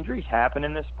 man, like, injuries happen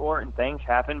in this sport and things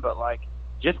happen, but, like,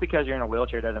 just because you're in a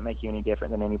wheelchair doesn't make you any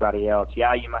different than anybody else.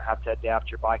 Yeah, you might have to adapt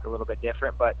your bike a little bit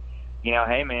different, but,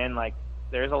 hey, man, like,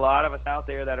 there's a lot of us out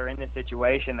there that are in this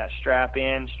situation that strap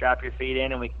your feet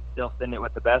in, and we can still send it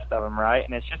with the best of them, right?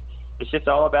 And it's just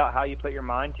all about how you put your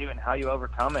mind to it and how you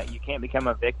overcome it. You can't become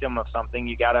a victim of something.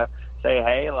 You got to say,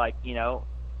 hey, like,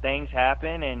 things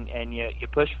happen and you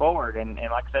push forward. And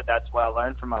like I said, that's what I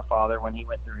learned from my father when he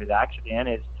went through his accident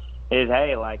is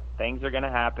hey, like, things are going to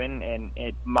happen, and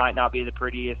it might not be the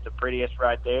prettiest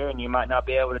right there, and you might not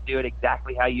be able to do it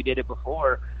exactly how you did it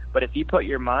before, but if you put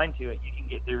your mind to it, you can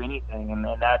get through anything. And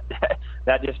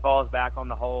that just falls back on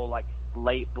the whole, like,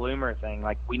 late bloomer thing.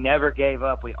 Like, we never gave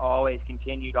up. We always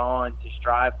continued on to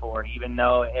strive for it, even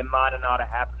though it might have not have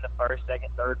happened the first, second,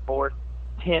 third, fourth,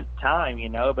 10th time,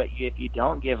 but if you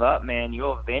don't give up, man,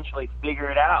 you'll eventually figure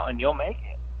it out and you'll make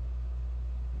it.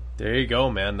 There you go,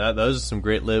 man. Those are some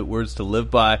great words to live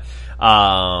by.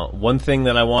 One thing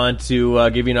that I want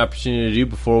to give you an opportunity to do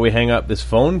before we hang up this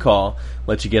phone call,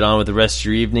 let you get on with the rest of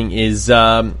your evening, is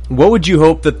what would you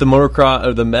hope that the motocross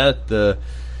or the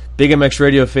Big MX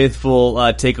Radio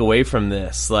faithful take away from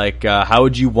this? Like, how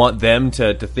would you want them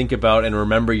to think about and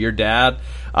remember your dad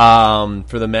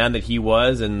for the man that he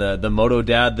was, and the moto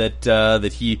dad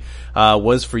that he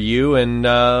was for you, and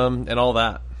all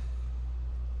that?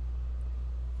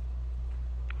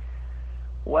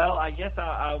 Well, I guess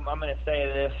I'm going to say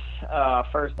this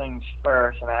first things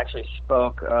first, and I actually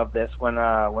spoke of this when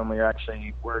we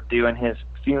were doing his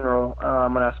funeral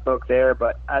when I spoke there.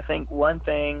 But I think one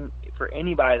thing for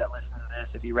anybody that listens to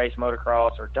this, if you race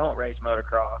motocross or don't race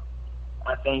motocross,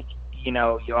 I think you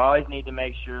always need to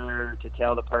make sure to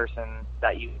tell the person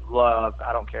that you love.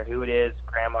 I don't care who it is,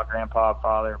 grandma, grandpa,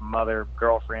 father, mother,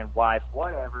 girlfriend, wife,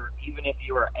 whatever. Even if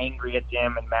you are angry at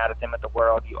them and mad at them at the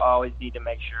world, you always need to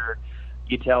make sure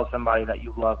you tell somebody that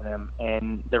you love them.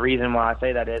 And the reason why I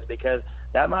say that is because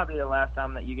that might be the last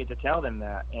time that you get to tell them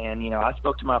that. And, I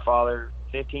spoke to my father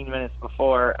 15 minutes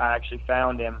before I actually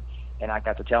found him, and I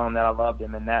got to tell him that I loved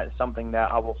him. And that is something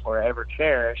that I will forever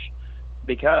cherish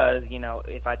because,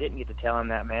 if I didn't get to tell him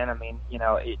that, man, I mean,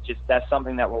 that's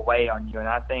something that will weigh on you. And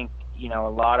I think, a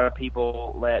lot of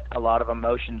people let a lot of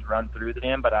emotions run through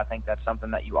them, but I think that's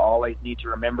something that you always need to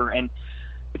remember. And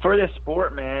for this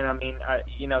sport, man, I mean,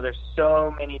 there's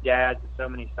so many dads and so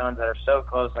many sons that are so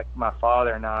close, like my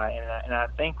father and I, and I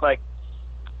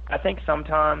think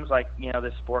sometimes, like,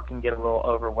 this sport can get a little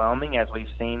overwhelming, as we've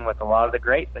seen with a lot of the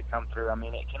greats that come through. I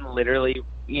mean, it can literally,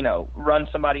 run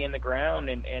somebody in the ground,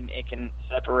 and it can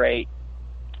separate,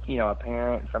 a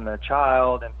parent from their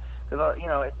child, and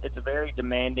because it's a very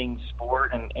demanding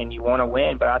sport, and you want to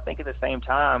win, but I think at the same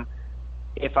time,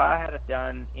 if I had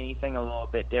done anything a little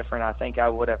bit different, I think I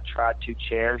would have tried to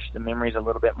cherish the memories a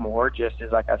little bit more, just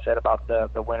as, like I said, about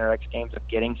the Winter X Games of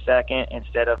getting second.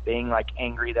 Instead of being, like,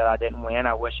 angry that I didn't win,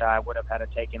 I wish I would have had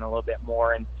taken a little bit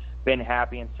more and been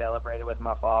happy and celebrated with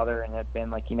my father and had been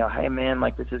like, hey, man,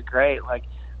 like, this is great. Like,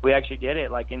 we actually did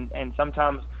it. Like, and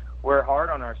sometimes we're hard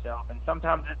on ourselves, and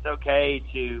sometimes it's okay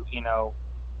to,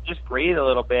 just breathe a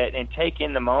little bit and take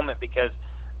in the moment, because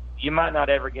you might not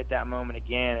ever get that moment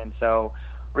again. And so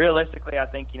realistically, I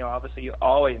think, obviously you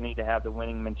always need to have the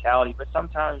winning mentality, but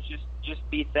sometimes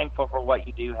just be thankful for what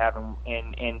you do have,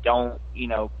 and don't,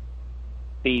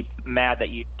 be mad that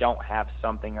you don't have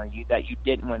something, or that you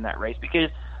didn't win that race,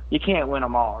 because you can't win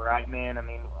them all, right, man? I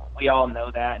mean, we all know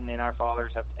that, and then our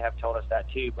fathers have told us that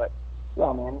too. But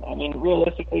yeah, man, I mean,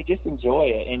 realistically, just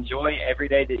enjoy it. Enjoy every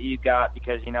day that you got,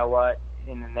 because you know what?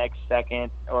 In the next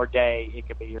second or day, it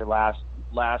could be your last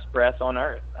breath on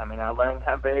earth. I mean, I learned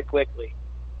that very quickly.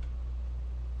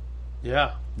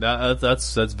 Yeah,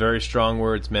 that's very strong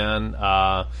words, man.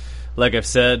 Like I've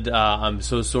said, I'm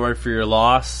so sorry for your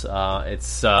loss.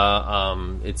 It's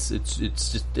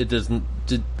just it doesn't.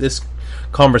 This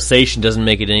conversation doesn't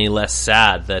make it any less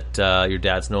sad that your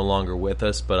dad's no longer with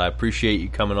us. But I appreciate you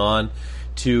coming on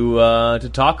to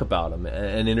talk about him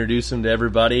and introduce him to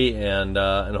everybody, and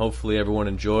hopefully everyone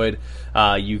enjoyed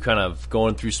you kind of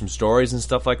going through some stories and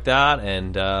stuff like that.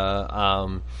 And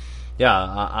I'm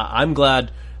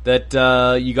glad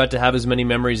that you got to have as many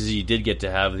memories as you did get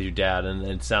to have with your dad, and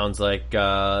it sounds like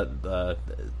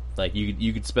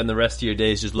you could spend the rest of your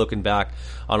days just looking back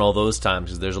on all those times,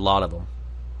 because there's a lot of them.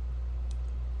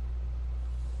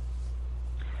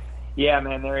 Yeah,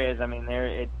 man, there is. I mean,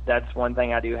 that's one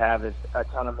thing I do have is a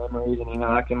ton of memories, and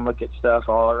I can look at stuff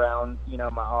all around,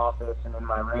 my office and in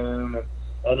my room,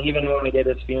 and even when we did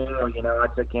his funeral, I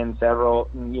took in several,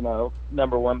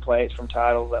 number one plates from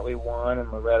titles that we won,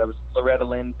 and Loretta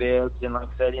Lynn bibs, and like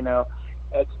I said,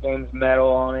 X Games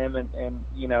medal on him, and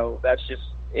that's just,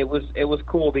 it was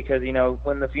cool because,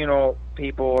 when the funeral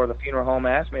people or the funeral home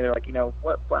asked me, they're like,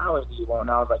 what flowers do you want?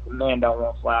 And I was like, the man don't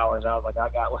want flowers. I was like, I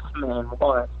got what the man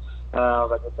wants. I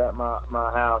was like, it's at my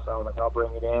house. I was like, I'll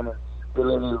bring it in, and we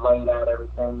literally laid out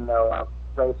everything,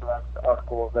 racer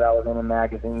articles that I was in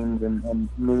magazines and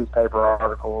newspaper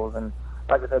articles, and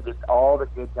like I said, just all the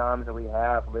good times that we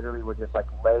have literally were just like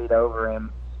laid over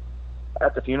him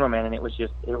at the funeral, man, and it was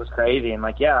crazy. And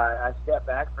I stepped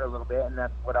back for a little bit, and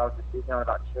that's what I was just speaking on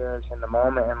about cherishing the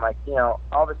moment. And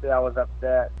obviously I was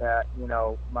upset that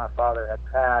my father had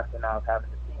passed and I was having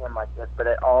to see him like this, but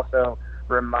it also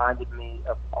reminded me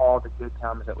of all the good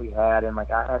times that we had, and I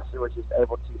actually was just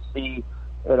able to see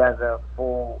it as a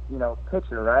full,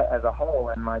 picture, right, as a whole,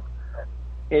 and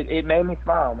it made me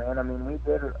smile, man. I mean, we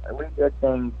did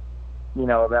things,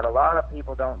 that a lot of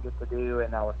people don't get to do,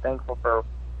 and I was thankful for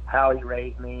how he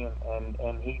raised me, and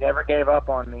he never gave up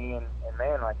on me, and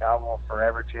man, I will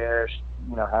forever cherish,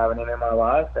 having him in my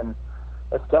life, and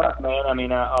it's tough, man. I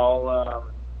mean, I'll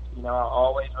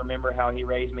always remember how he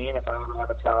raised me, and if I ever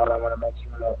have a child, I want to make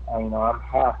sure that, I'm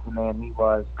half the man he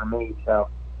was for me. So,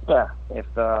 yeah,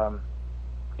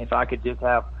 if I could just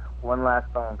have one last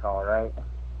phone call, right?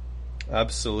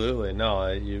 Absolutely. No,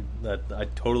 I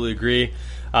totally agree.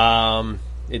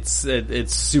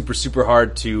 It's super, super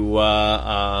hard to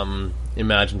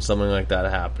imagine something like that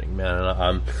happening, man.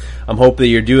 And I'm hoping that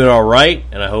you're doing all right,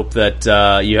 and I hope that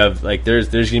you have there's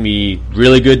going to be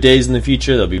really good days in the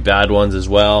future. There'll be bad ones as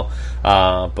well,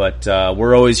 but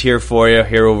we're always here for you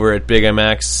here over at Big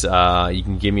MX. You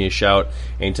can give me a shout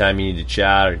anytime you need to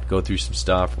chat or go through some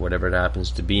stuff or whatever it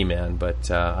happens to be, man.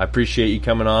 But I appreciate you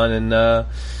coming on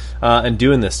and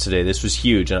doing this today. This was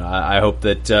huge, and I hope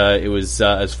that it was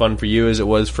as fun for you as it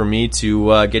was for me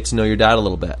to get to know your dad a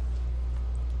little bit.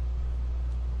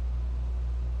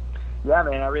 Yeah,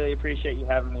 man, I really appreciate you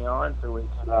having me on so we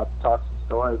could talk some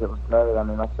stories. It was great. I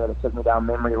mean, like I said, it took me down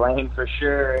memory lane for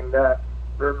sure, and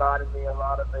reminded me a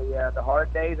lot of the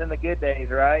hard days and the good days,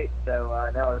 right? So,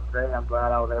 no, it's great. I'm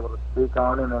glad I was able to speak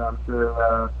on him, and I'm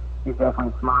sure he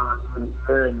definitely smiled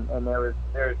here, and there was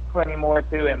plenty more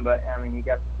to him, but, I mean, you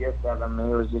got the gist of him.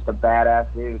 He was just a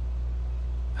badass dude.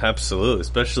 Absolutely,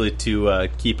 especially to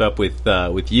keep up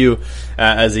with you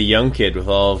as a young kid with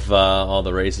all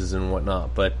the races and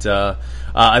whatnot. But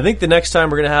I think the next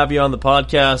time we're going to have you on the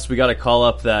podcast, we got to call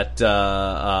up that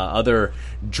other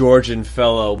Georgian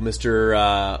fellow,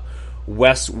 Mr.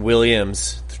 Wes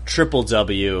Williams, Triple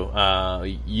W.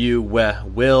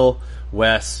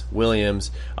 Wes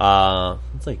Williams.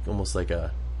 It's almost like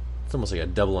a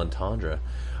double entendre.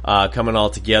 Coming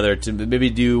all together to maybe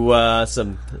do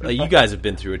some. You guys have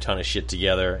been through a ton of shit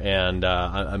together, and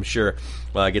I'm sure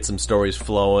get some stories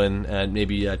flowing and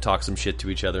maybe talk some shit to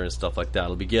each other and stuff like that.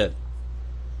 It'll be good.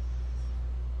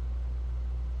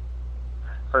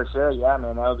 For sure, yeah,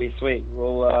 man, that would be sweet.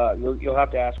 We'll you'll have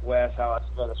to ask Wes how I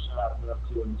scared the shit out of him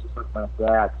too, and just like my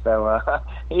dad. So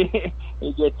he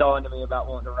gets on to me about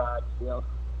wanting to ride still.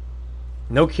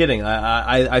 No kidding.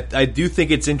 I do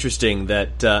think it's interesting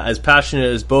that as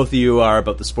passionate as both of you are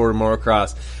about the sport of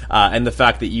motocross, and the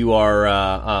fact that you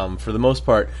are, for the most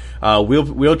part,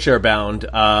 wheelchair bound,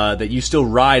 that you still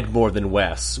ride more than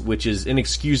Wes, which is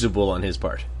inexcusable on his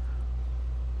part.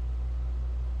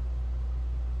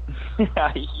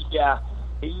 Yeah,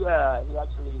 he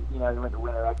actually, he went to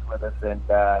Winter X with us, and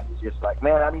he's just like,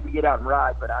 man, I need to get out and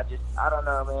ride, but I don't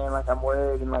know, man, I'm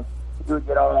worried, and he would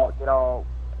get all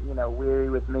weary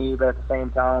with me, but at the same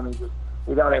time,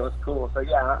 he thought it was cool. So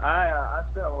yeah, I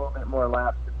spent a little bit more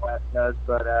laps than Wes does,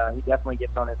 but he definitely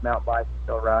gets on his mountain bike and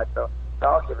still rides. So So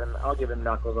I'll give him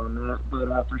knuckles on that.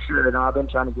 But for sure, no, I've been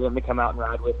trying to get him to come out and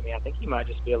ride with me. I think he might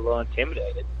just be a little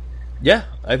intimidated. Yeah,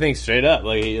 I think straight up,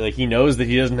 like he knows that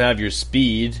he doesn't have your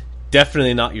speed,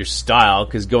 definitely not your style.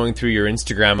 Because going through your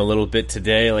Instagram a little bit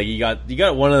today, like you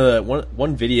got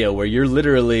one video where you're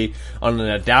literally on an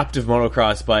adaptive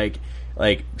motocross bike,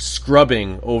 like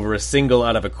scrubbing over a single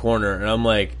out of a corner, and I'm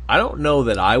like, I don't know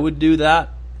that I would do that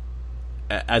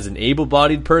as an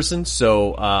able-bodied person.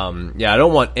 So yeah, I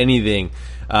don't want anything,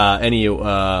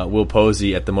 Will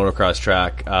Posey at the motocross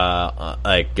track,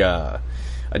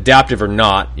 adaptive or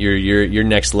not, you're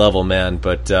next level, man.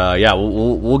 But yeah,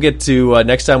 we'll get to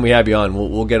next time we have you on.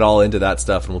 We'll get all into that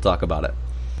stuff and we'll talk about it.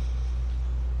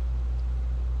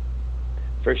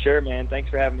 For sure, man. Thanks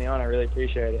for having me on. I really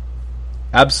appreciate it.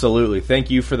 Absolutely. Thank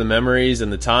you for the memories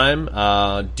and the time.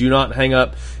 Do not hang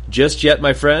up just yet,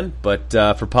 my friend. But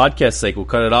for podcast sake, we'll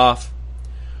cut it off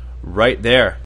right there.